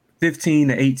 like 15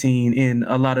 to 18 in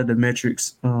a lot of the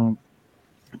metrics.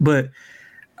 But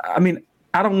I mean,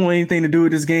 I don't want anything to do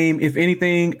with this game. If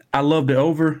anything, I love the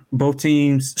over. Both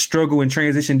teams struggle in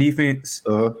transition defense.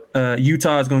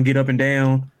 Utah is going to get up and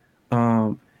down.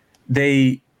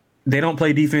 They don't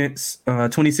play defense.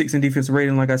 26 in defensive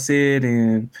rating, like I said,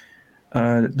 and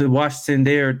the Washington,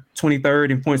 they're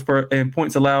 23rd in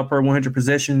points allowed per 100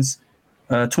 possessions.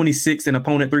 26 in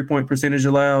opponent 3-point percentage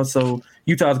allowed. So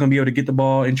Utah's going to be able to get the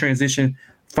ball in transition,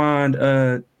 find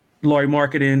Lauri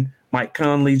Markkanen, Mike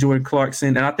Conley, Jordan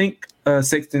Clarkson, and I think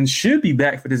Sexton should be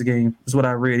back for this game. Is what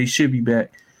I read. He should be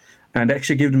back, and that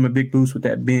should give them a big boost with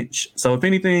that bench. So if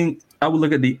anything, I would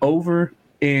look at the over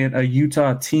and a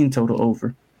Utah team total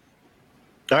over.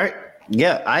 All right,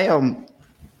 yeah, I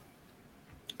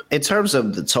in terms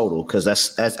of the total, because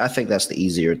I think that's the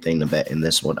easier thing to bet in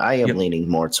this one. I am leaning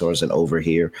more towards an over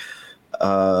here.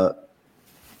 I'm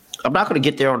not going to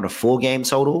get there on the full game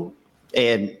total,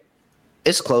 and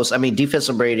it's close. I mean,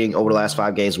 defensive rating over the last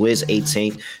 5 games, Wiz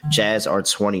 18th, Jazz are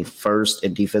 21st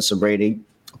in defensive rating.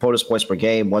 Opponents points per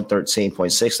game,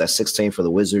 113.6. That's 16 for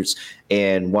the Wizards,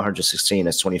 and 116.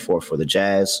 That's 24 for the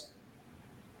Jazz.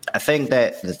 I think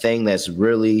that the thing that's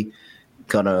really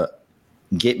gonna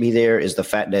get me there is the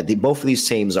fact that both of these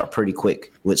teams are pretty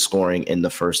quick with scoring in the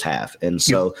first half. And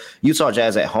so Utah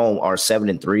Jazz at home are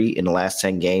 7-3 in the last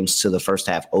 10 games to the first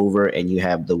half over, and you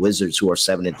have the Wizards who are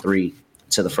 7-3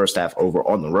 to the first half over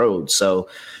on the road. So,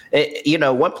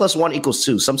 1 + 1 =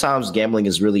 2. Sometimes gambling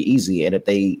is really easy, and if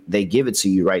they give it to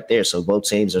you right there. So both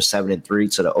teams are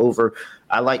 7-3 to the over.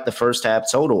 I like the first half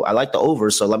total. I like the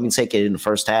over, so let me take it in the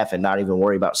first half and not even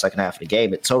worry about second half of the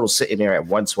game. It total sitting there at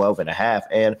 112.5,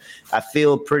 and I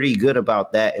feel pretty good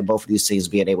about that, and both of these teams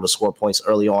being able to score points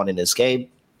early on in this game.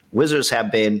 Wizards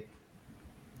have been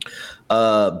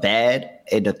bad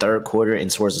in the third quarter and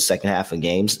towards the second half of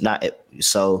games.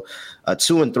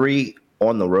 2-3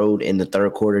 on the road in the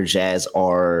third quarter. Jazz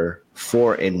are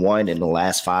 4-1 in the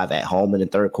last 5 at home in the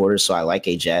third quarter. So I like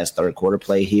a Jazz third quarter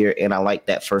play here, and I like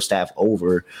that first half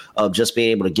over of just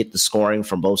being able to get the scoring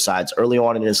from both sides early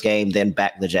on in this game, then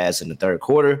back the Jazz in the third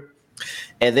quarter.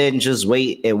 And then just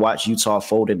wait and watch Utah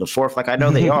fold in the fourth, like I know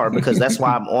they are, because that's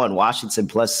why I'm on Washington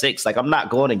 +6. Like, I'm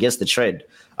not going against the trend.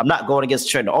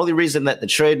 The only reason that the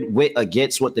trend went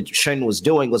against what the trend was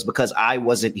doing was because I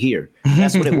wasn't here.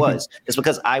 That's what it was. It's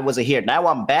because I wasn't here. Now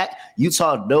I'm back.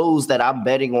 Utah knows that I'm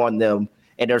betting on them,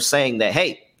 and they're saying that,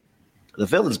 hey, the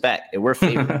villain's back and we're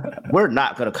favored. We're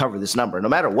not going to cover this number. No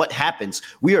matter what happens,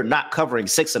 we are not covering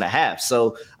 6.5.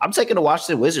 So I'm taking the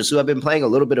Washington Wizards, who have been playing a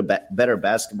little bit of better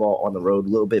basketball on the road, a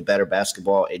little bit better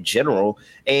basketball in general.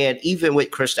 And even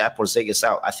with Kristaps Porzingis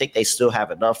out, I think they still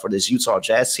have enough for this Utah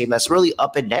Jazz team that's really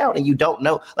up and down. And you don't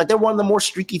know, like, they're one of the more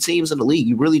streaky teams in the league.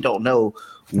 You really don't know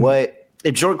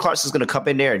if Jordan Clarkson is going to come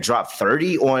in there and drop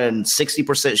 30 on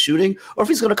 60% shooting, or if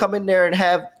he's going to come in there and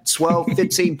have 12,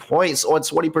 15 points on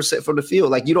 20% from the field.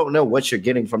 Like, you don't know what you're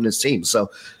getting from this team. So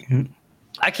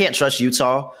I can't trust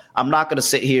Utah. I'm not going to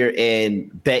sit here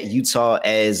and bet Utah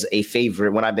as a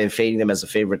favorite when I've been fading them as a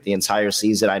favorite the entire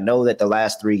season. I know that the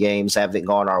last 3 games haven't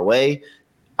gone our way.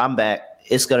 I'm back.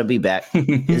 It's going to be back.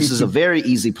 This is a very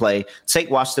easy play. Take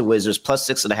Washington Wizards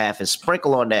 +6.5 and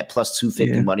sprinkle on that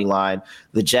 +250 money line.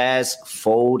 The Jazz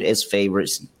fold as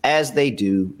favorites, as they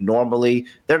do normally.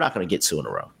 They're not going to get 2 in a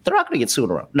row.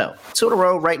 No. 2 in a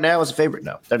row right now as a favorite?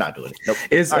 No, they're not doing it. Nope.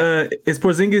 Is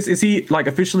Porzingis, is he like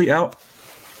officially out?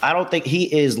 I don't think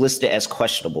he is listed as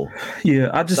questionable.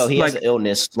 Yeah, so he has an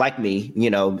illness like me,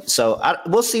 So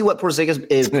we'll see what Porzingis,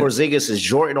 if Porzingis is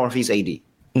Jordan or if he's AD.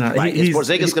 No, is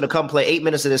Porzingis going to come play 8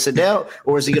 minutes and then sit down,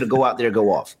 or is he going to go out there and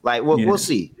go off? Like, we'll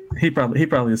see. He probably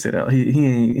will sit out. He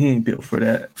ain't built for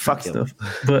that. Fuck him. Stuff.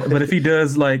 But if he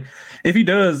does,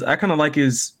 I kind of like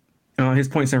his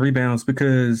points and rebounds,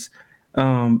 because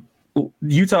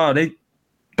Utah, they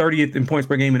 30th in points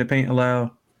per game in the paint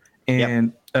allowed,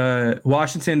 and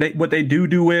Washington, what they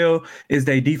do well is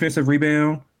they defensive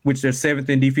rebound, which they're 7th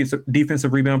in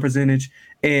defensive rebound percentage,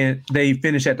 and they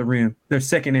finish at the rim. They're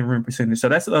 2nd in rim percentage. So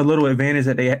that's a little advantage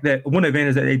one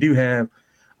advantage that they do have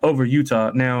over Utah.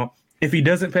 Now, if he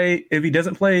doesn't play,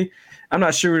 I'm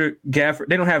not sure Gafford.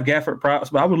 They don't have Gafford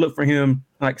props, but I would look for him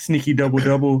like sneaky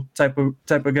double type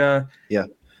of guy. Yeah.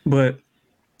 But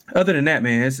other than that,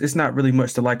 man, it's not really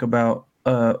much to like about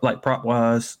like prop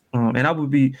wise. And I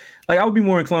would be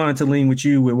more inclined to lean with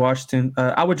you with Washington.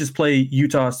 I would just play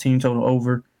Utah's team total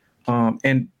over.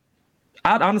 And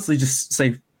I'd honestly just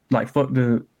say, like, fuck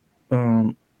the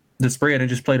spread and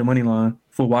just play the money line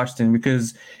for Washington,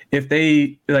 because if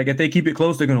they keep it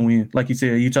close, they're gonna win. Like you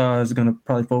said, Utah is gonna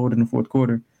probably fold in the fourth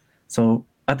quarter. So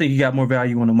I think you got more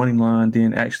value on the money line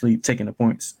than actually taking the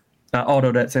points.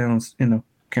 Although that sounds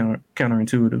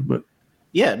counterintuitive, but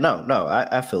Yeah, no,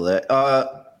 I feel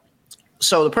that.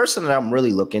 So the person that I'm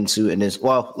really looking to in this,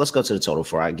 well, let's go to the total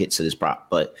before I get to this prop.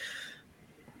 But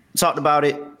talked about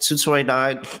it,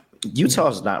 229.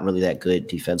 Utah's not really that good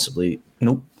defensively.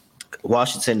 Nope.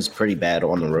 Washington's pretty bad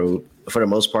on the road for the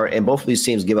most part, and both of these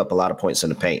teams give up a lot of points in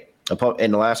the paint.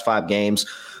 In the last 5 games,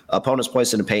 opponents'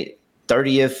 points in the paint,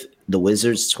 30th, the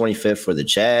Wizards, 25th for the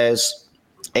Jazz.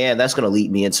 And that's going to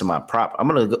lead me into my prop. I'm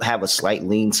going to have a slight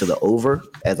lean to the over.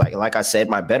 As like I said,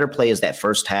 my better play is that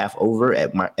first half over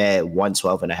at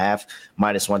 112.5,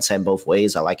 minus 110 both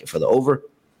ways. I like it for the over.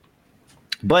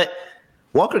 But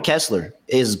Walker Kessler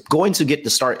is going to get the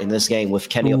start in this game with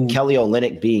Kelly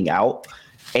Olynyk being out.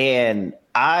 And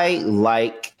I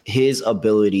like his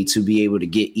ability to be able to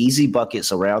get easy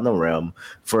buckets around the rim,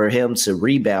 for him to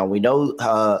rebound. We know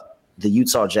the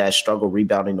Utah Jazz struggle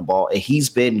rebounding the ball, and he's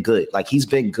been good. Like, he's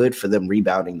been good for them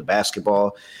rebounding the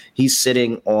basketball. He's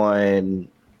sitting on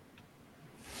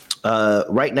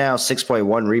right now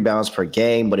 6.1 rebounds per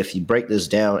game. But if you break this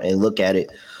down and look at it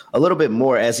a little bit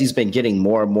more, as he's been getting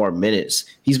more and more minutes,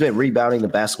 he's been rebounding the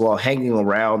basketball, hanging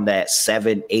around that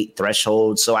 7-8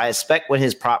 threshold. So I expect when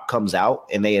his prop comes out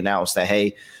and they announce that,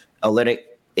 hey, Olynyk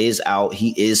is out,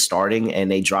 he is starting, and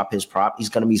they drop his prop, he's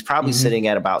probably sitting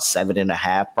at about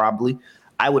 7.5 probably.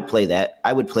 I would play that.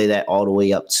 I would play that all the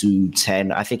way up to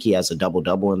 10. I think he has a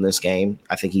double-double in this game.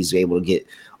 I think he's able to get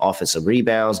offensive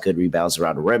rebounds, good rebounds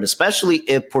around the rim, especially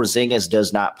if Porzingis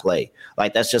does not play.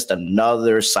 Like, that's just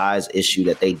another size issue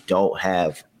that they don't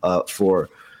have for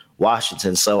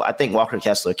Washington. So I think Walker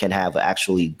Kessler can have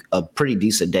actually a pretty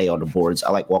decent day on the boards. I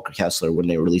like Walker Kessler when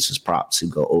they release his props to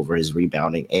go over his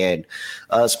rebounding and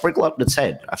sprinkle up the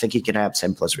 10. I think he can have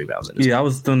 10 plus rebounds in this game. I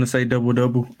was going to say double.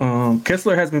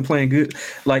 Kessler has been playing good.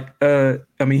 Like,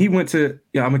 he went to,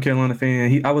 I'm a Carolina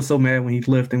fan. I was so mad when he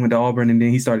left and went to Auburn, and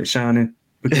then he started shining.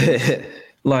 Because,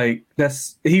 like,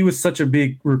 he was such a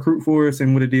big recruit for us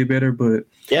and would have did better. But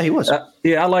yeah, he was.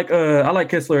 I like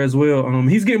Kessler as well.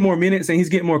 He's getting more minutes and he's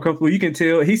getting more comfortable. You can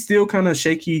tell he's still kind of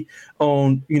shaky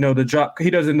on the drop. He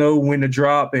doesn't know when to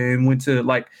drop and when to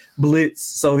like blitz.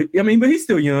 So but he's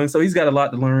still young, so he's got a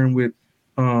lot to learn with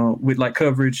like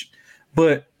coverage.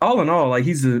 But all in all, like,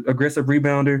 he's an aggressive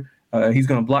rebounder. He's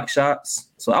going to block shots.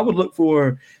 So I would look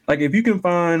for, like, if you can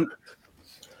find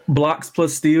blocks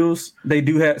plus steals, they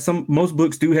do have most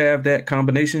books do have that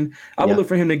combination. I would look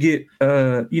for him to get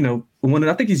one.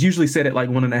 I think he's usually set at like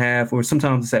 1.5, or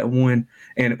sometimes it's at 1,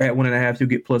 and at 1.5 he'll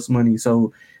get plus money.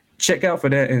 So check out for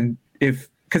that. And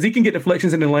because he can get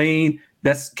deflections in the lane,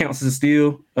 that counts as a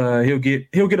steal. He'll get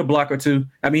a block or two.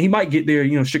 He might get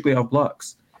there strictly off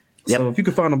blocks. Yep. So if you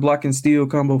could find a block and steal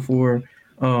combo for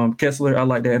Kessler, I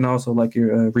like that. And I also like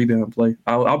your rebound play.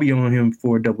 I'll be on him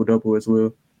for a double as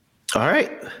well. All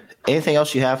right. Anything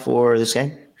else you have for this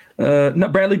game? No,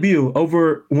 Bradley Beal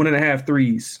over 1.5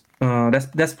 threes.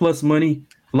 That's plus money.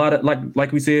 A lot of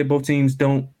like we said, both teams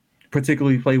don't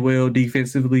particularly play well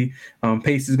defensively.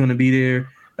 Pace is going to be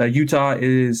there. Utah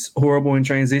is horrible in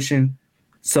transition.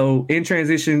 So in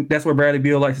transition, that's where Bradley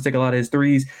Beal likes to take a lot of his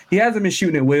threes. He hasn't been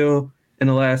shooting it well in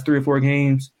the last 3 or 4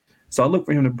 games. So I look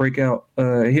for him to break out,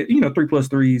 hit 3+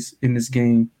 threes in this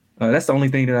game. That's the only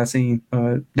thing that I've seen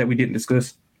that we didn't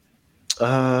discuss.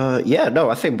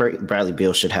 I think Bradley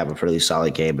Beal should have a pretty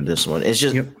solid game in this one. It's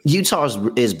just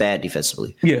Utah is bad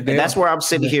defensively. Yeah, and that's where I'm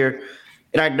sitting here,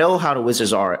 and I know how the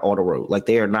Wizards are on the road. Like,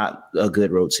 they are not a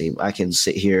good road team. I can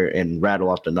sit here and rattle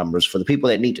off the numbers for the people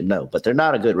that need to know, but they're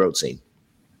not a good road team.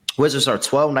 Wizards are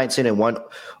 12-19-1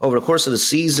 over the course of the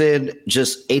season.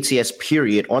 Just ATS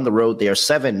period on the road, they are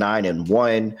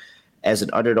 7-9-1 as an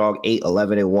underdog,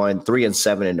 8-11-1,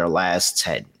 3-7 in their last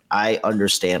 10. I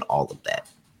understand all of that.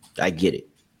 I get it.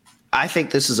 I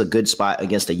think this is a good spot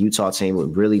against a Utah team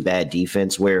with really bad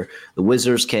defense, where the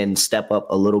Wizards can step up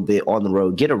a little bit on the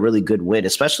road, get a really good win,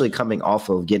 especially coming off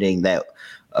of getting that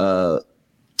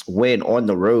win on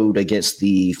the road against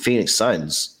the Phoenix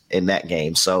Suns in that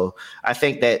game. So I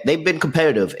think that they've been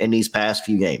competitive in these past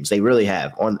few games. They really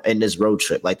have in this road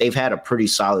trip. Like, they've had a pretty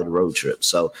solid road trip.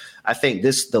 So I think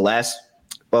this is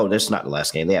not the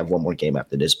last game. They have one more game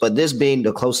after this. But this being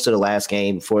the close to the last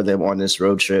game for them on this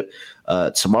road trip,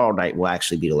 tomorrow night will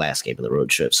actually be the last game of the road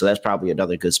trip. So that's probably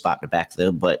another good spot to back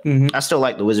them. But I still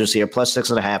like the Wizards here. Plus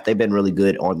 6.5. They've been really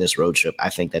good on this road trip. I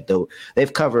think that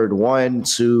they've covered 1,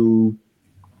 2,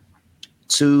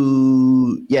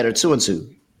 2. Yeah, they're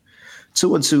 2-2.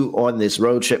 2-2 on this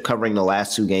road trip, covering the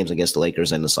last 2 games against the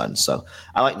Lakers and the Suns. So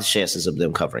I like the chances of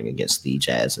them covering against the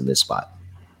Jazz in this spot.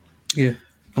 Yeah.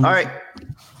 All right.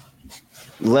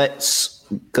 Let's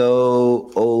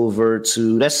go over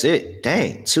to that's it.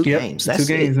 Dang, two games. That's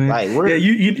 2 games, it. man. Like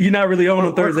you're not really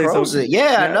on Thursday, so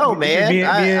yeah, I know, man.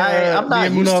 I'm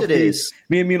not used to this.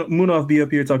 Me and Munaf be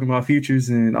up here talking about futures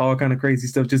and all kind of crazy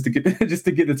stuff just to get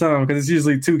the time, because it's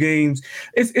usually 2 games.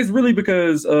 It's really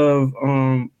because of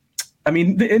I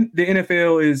mean the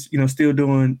NFL is still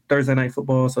doing Thursday night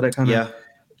football, so that kind of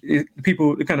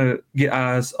people kind of get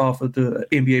eyes off of the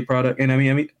NBA product. And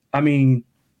I mean,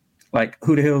 like,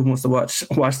 who the hell wants to watch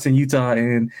Washington, Utah,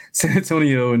 and San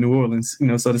Antonio and New Orleans?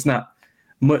 So it's not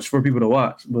much for people to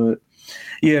watch. But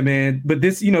yeah, man. But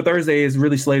this, Thursday is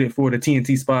really slated for the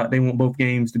TNT spot. They want both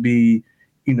games to be,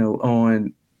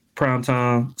 on prime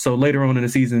time. So later on in the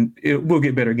season, we'll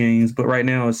get better games. But right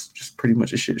now, it's just pretty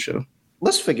much a shit show.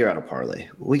 Let's figure out a parlay.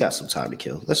 We got some time to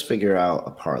kill. Let's figure out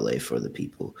a parlay for the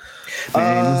people.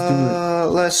 Man, let's do it.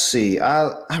 Let's see.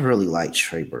 I really like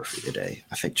Trey Murphy today.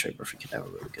 I think Trey Murphy can have a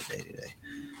really good day today.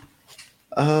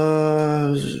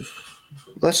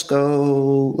 Let's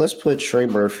go. Let's put Trey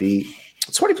Murphy.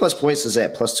 20 plus points is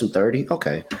at plus 230.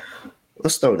 Okay.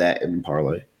 Let's throw that in the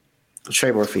parlay.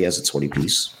 Trey Murphy has a 20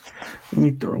 piece. Let me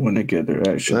throw one together,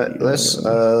 actually. Let's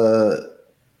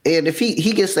and if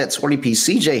he gets that 20 piece,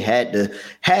 CJ had to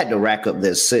rack up the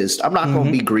assist. I'm not going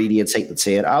to be greedy and take the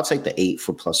 10. I'll take the 8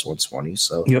 for plus 120.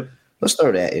 So let's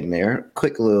throw that in there.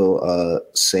 Quick little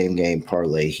same game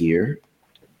parlay here.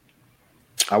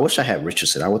 I wish I had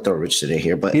Richardson. I would throw Richardson in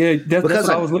here, but that's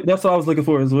what I was looking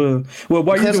for as well. Well,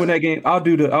 while you're doing that game, I'll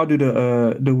do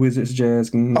the Wizards Jazz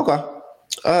game. Okay.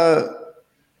 But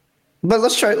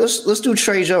let's do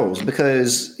Trey Jones,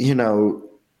 because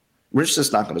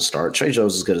Richardson's not going to start. Trey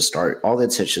Jones is going to start. All the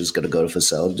attention is going to go to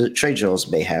Vassell. Trey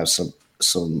Jones may have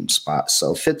some spots.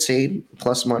 So 15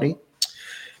 plus money.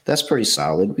 That's pretty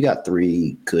solid. We got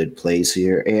 3 good plays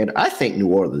here. And I think New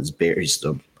Orleans buries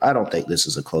them. I don't think this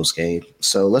is a close game.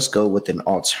 So let's go with an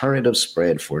alternative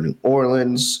spread for New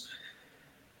Orleans.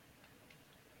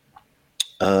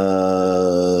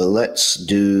 Let's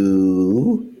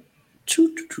do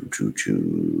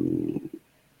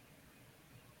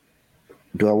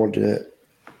Do I want to do that?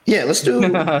 Yeah, let's do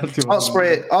alt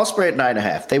spread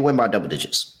 9.5. They win by double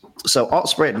digits. So alt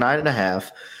spread 9.5.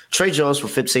 Trey Jones for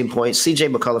 15 points,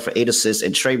 CJ McCullough for 8 assists,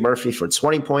 and Trey Murphy for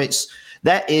 20 points.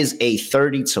 That is a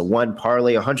 30-1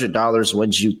 parlay. $100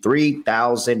 wins you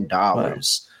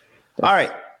 $3,000. Wow. All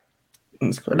right.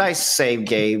 A nice same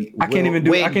game. I can't even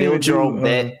do build your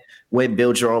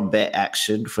own bet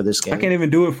action for this game. I can't even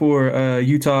do it for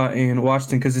Utah and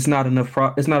Washington because it's not enough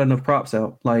props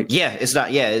out. It's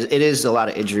not. Yeah, it is a lot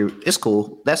of injury. It's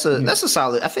cool. That's a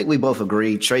solid. I think we both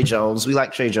agree. Trey Jones. We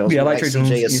like Trey Jones. Yeah, we like Trey CJ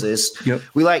Jones. Assist. Yep.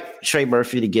 We like Trey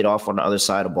Murphy to get off on the other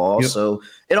side of the ball. Yep. So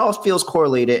it all feels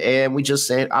correlated. And we just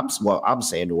saying, I'm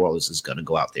saying New Orleans is going to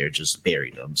go out there and just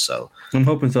bury them. So I'm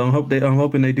hoping so. I'm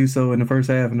hoping they do so in the first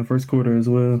half, in the first quarter as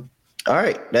well. All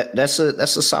right, that's a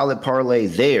solid parlay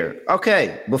there.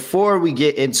 Okay, before we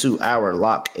get into our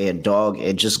lock and dog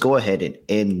and just go ahead and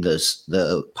end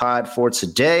the pod for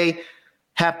today,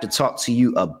 have to talk to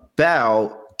you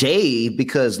about Dave,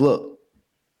 because look,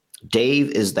 Dave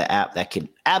is the app that can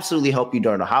absolutely help you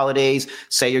during the holidays.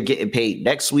 Say you're getting paid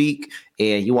next week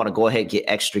and you want to go ahead and get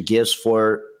extra gifts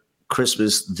for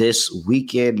Christmas this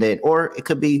weekend, or it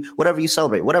could be whatever you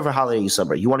celebrate, whatever holiday you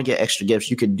celebrate. You want to get extra gifts,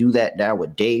 you can do that now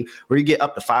with Dave, where you get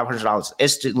up to $500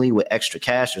 instantly with extra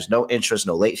cash. There's no interest,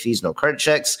 no late fees, no credit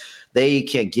checks. They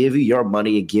can give you your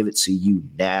money and give it to you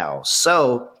now.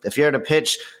 So if you're in a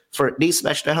pinch for need some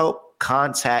extra help,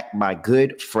 contact my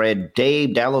good friend Dave.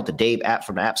 Download the Dave app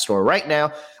from the App Store right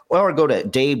now, or go to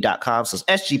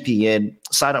dave.com/SGPN,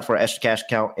 sign up for an extra cash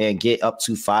account, and get up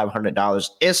to $500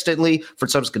 instantly. For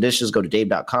terms and conditions, go to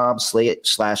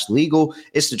dave.com/legal.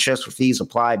 Instant transfer fees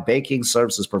apply. Banking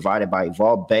services provided by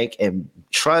Evolve Bank and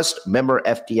Trust, member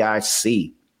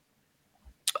FDIC.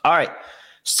 All right,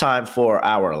 it's time for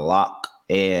our lock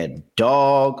and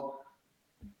dog.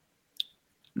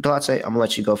 Delate, I'm going to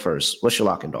let you go first. What's your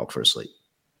lock and dog firstly?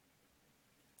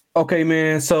 Okay,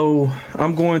 man. So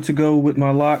I'm going to go with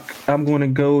my lock. I'm going to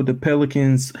go the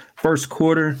Pelicans first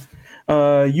quarter.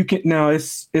 You can now.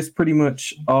 It's pretty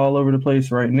much all over the place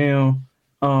right now.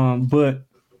 But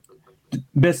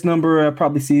best number I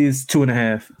probably see is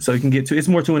 2.5. So you can get to. It's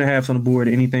more 2.5s on the board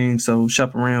than anything. So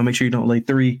shop around. Make sure you don't lay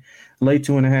 3. Lay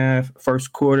 2.5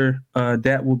 first quarter.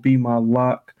 That will be my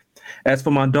lock. As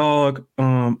for my dog,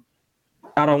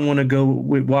 I don't want to go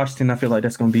with Washington. I feel like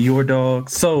that's going to be your dog.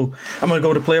 So I'm going to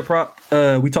go to player prop.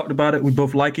 We talked about it. We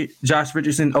both like it. Josh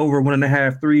Richardson over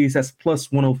 1.5 threes. That's plus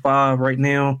 105 right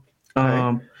now.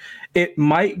 Right. It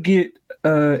might get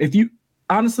if you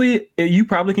honestly, you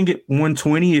probably can get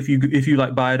 120 if you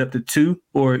like buy it up to 2,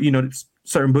 or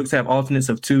certain books have alternates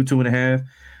of 2.5.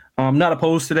 I'm not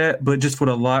opposed to that, but just for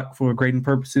the lock for grading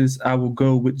purposes, I will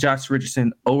go with Josh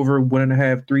Richardson over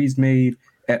 1.5 threes made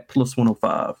at plus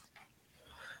 105.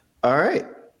 All right.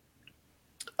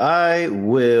 I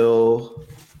will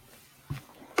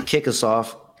kick us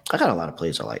off. I got a lot of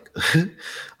plays I like.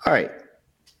 All right.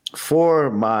 For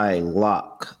my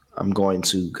lock, I'm going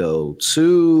to go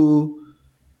to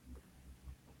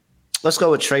let's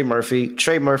go with Trey Murphy.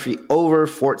 Trey Murphy over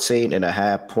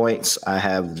 14.5 points. I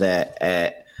have that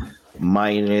at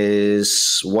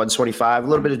minus 125. A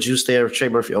little bit of juice there. Trey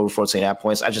Murphy over 14.5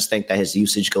 points. I just think that his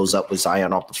usage goes up with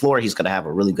Zion off the floor. He's going to have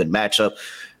a really good matchup.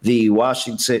 The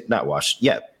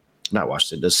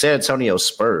San Antonio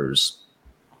Spurs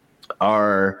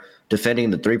are defending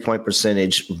the 3-point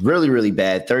percentage really, really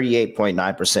bad.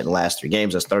 38.9% in the last 3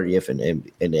 games. That's 30th in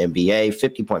the NBA.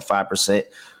 50.5%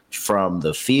 from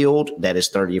the field. That is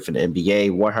 30th in the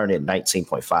NBA.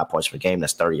 119.5 points per game.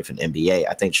 That's 30th in the NBA.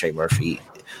 I think Trey Murphy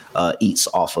eats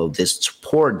off of this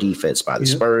poor defense by the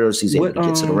Spurs. He's able to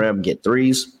get to the rim, get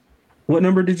threes. What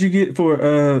number did you get for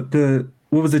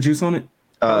what was the juice on it?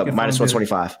 Minus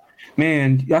 125.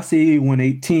 Man, I see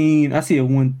 118. I see a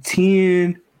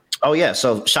 110. Oh yeah,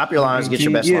 so shop your lines, get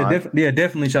your best line.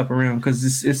 Definitely shop around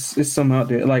because it's some out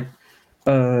there. Like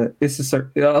it's a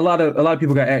lot of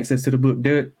people got access to the book.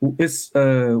 It's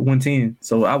 110,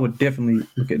 so I would definitely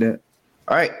look at that.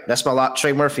 All right, that's my lock.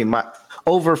 Trey Murphy, my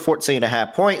over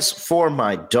 14.5 points for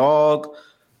my dog.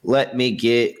 Let me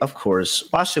get, of course,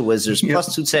 Washington Wizards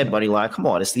plus 210 money line. Come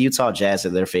on, it's the Utah Jazz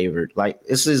and their favorite. Like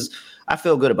I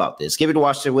feel good about this. Give it to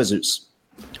Washington Wizards.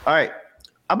 All right.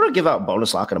 I'm going to give out a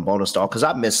bonus lock and a bonus dog because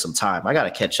I missed some time. I got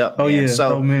to catch up.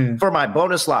 Man. For my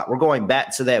bonus lock, we're going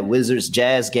back to that Wizards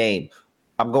Jazz game.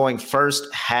 I'm going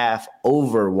first half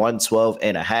over 112.5,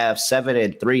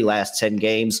 7-3 last 10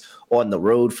 games on the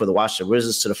road for the Washington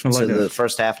Wizards to the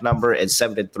first half number, and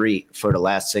 7-3 for the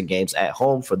last 10 games at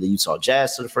home for the Utah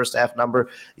Jazz to the first half number.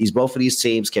 Both of these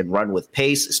teams can run with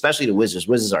pace, especially the Wizards.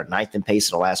 Wizards are 9th in pace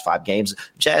in the last 5 games.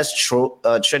 Jazz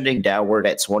trending downward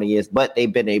at 20th, but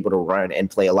they've been able to run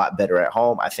and play a lot better at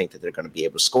home. I think that they're going to be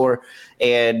able to score,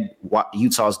 and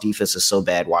Utah's defense is so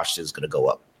bad, Washington's going to go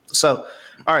up. So,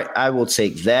 all right, I will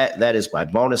take that. That is my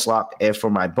bonus lock. And for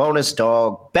my bonus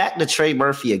dog, back to Trey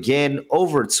Murphy again,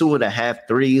 over 2.5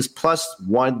 threes, plus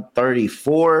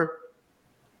 134.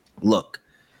 Look,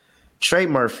 Trey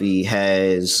Murphy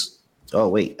has – oh,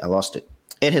 wait, I lost it.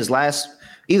 In his last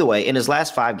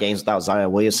 5 games without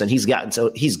Zion Williamson, he's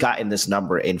gotten this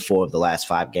number in 4 of the last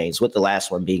 5 games, with the last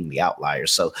one being the outlier.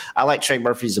 So I like Trey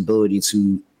Murphy's ability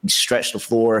to stretch the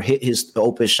floor, hit his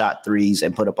open shot threes,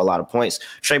 and put up a lot of points.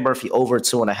 Trey Murphy over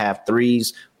 2.5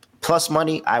 threes plus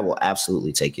money. I will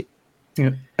absolutely take it.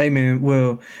 Yeah. Hey man,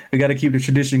 well, we got to keep the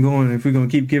tradition going if we're gonna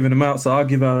keep giving them out. So I'll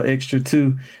give out an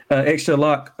extra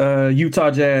lock. Utah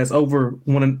Jazz over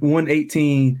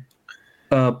 118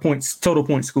 points total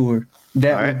point score.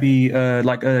 That would be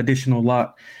like an additional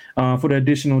lock. For the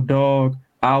additional dog,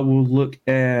 I will look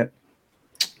at.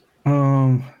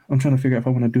 I'm trying to figure out if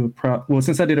I want to do a prop. Well,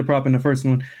 since I did a prop in the first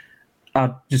one,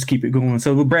 I'll just keep it going.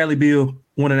 So with Bradley Beal,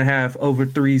 1.5 over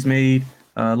threes made.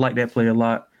 Like that play a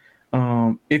lot.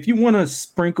 If you want to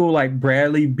sprinkle like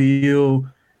Bradley Beal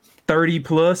 30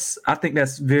 plus, I think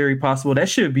that's very possible. That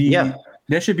should be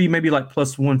maybe like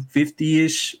plus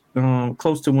 150-ish,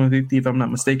 close to 150 if I'm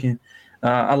not mistaken.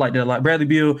 I like that a lot. Bradley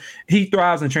Beal, he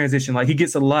thrives in transition. Like he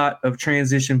gets a lot of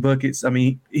transition buckets. I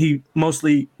mean, he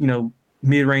mostly,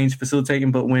 mid-range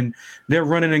facilitating, but when they're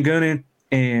running and gunning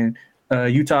and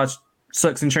Utah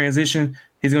sucks in transition,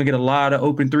 he's going to get a lot of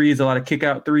open threes, a lot of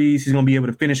kick-out threes. He's going to be able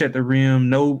to finish at the rim,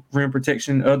 no rim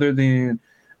protection other than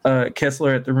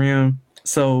Kessler at the rim.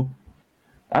 So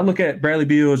I look at Bradley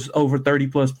Beal as over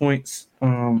 30-plus points.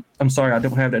 I'm sorry, I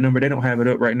don't have that number. They don't have it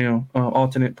up right now,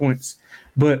 alternate points.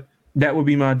 But that would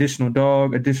be my additional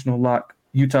dog, additional lock,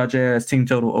 Utah Jazz team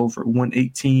total over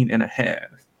 118.5.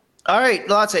 All right,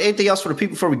 lots of anything else for the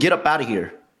people before we get up out of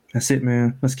here? That's it,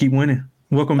 man. Let's keep winning.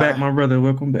 Welcome back, my brother.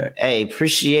 Welcome back. Hey,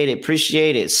 appreciate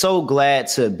it. So glad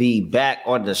to be back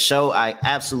on the show. I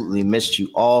absolutely missed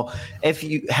you all. If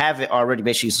you haven't already,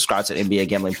 make sure you subscribe to the NBA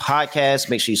Gambling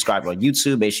Podcast. Make sure you subscribe on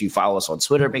YouTube. Make sure you follow us on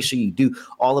Twitter. Make sure you do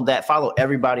all of that. Follow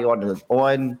everybody on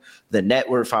the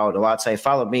network. Follow Delonte.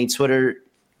 Follow me, Twitter.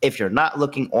 If you're not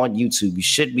looking on YouTube, you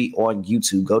should be on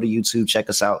YouTube. Go to YouTube.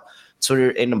 Check us out.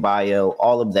 Twitter in the bio,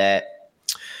 all of that.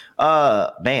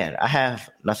 Man, I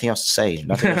have nothing else to say.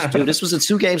 Nothing else to do. This was a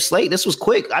 2-game slate. This was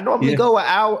quick. I normally go an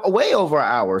hour, way over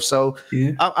an hour. So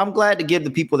I'm glad to give the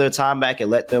people their time back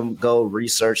and let them go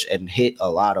research and hit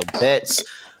a lot of bets.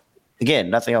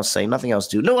 Again, nothing else to say, nothing else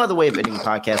to do. No other way of ending the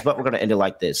podcast, but we're going to end it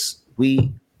like this.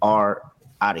 We are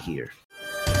out of here.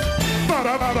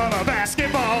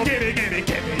 Basketball, give me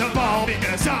the ball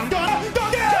because I'm gonna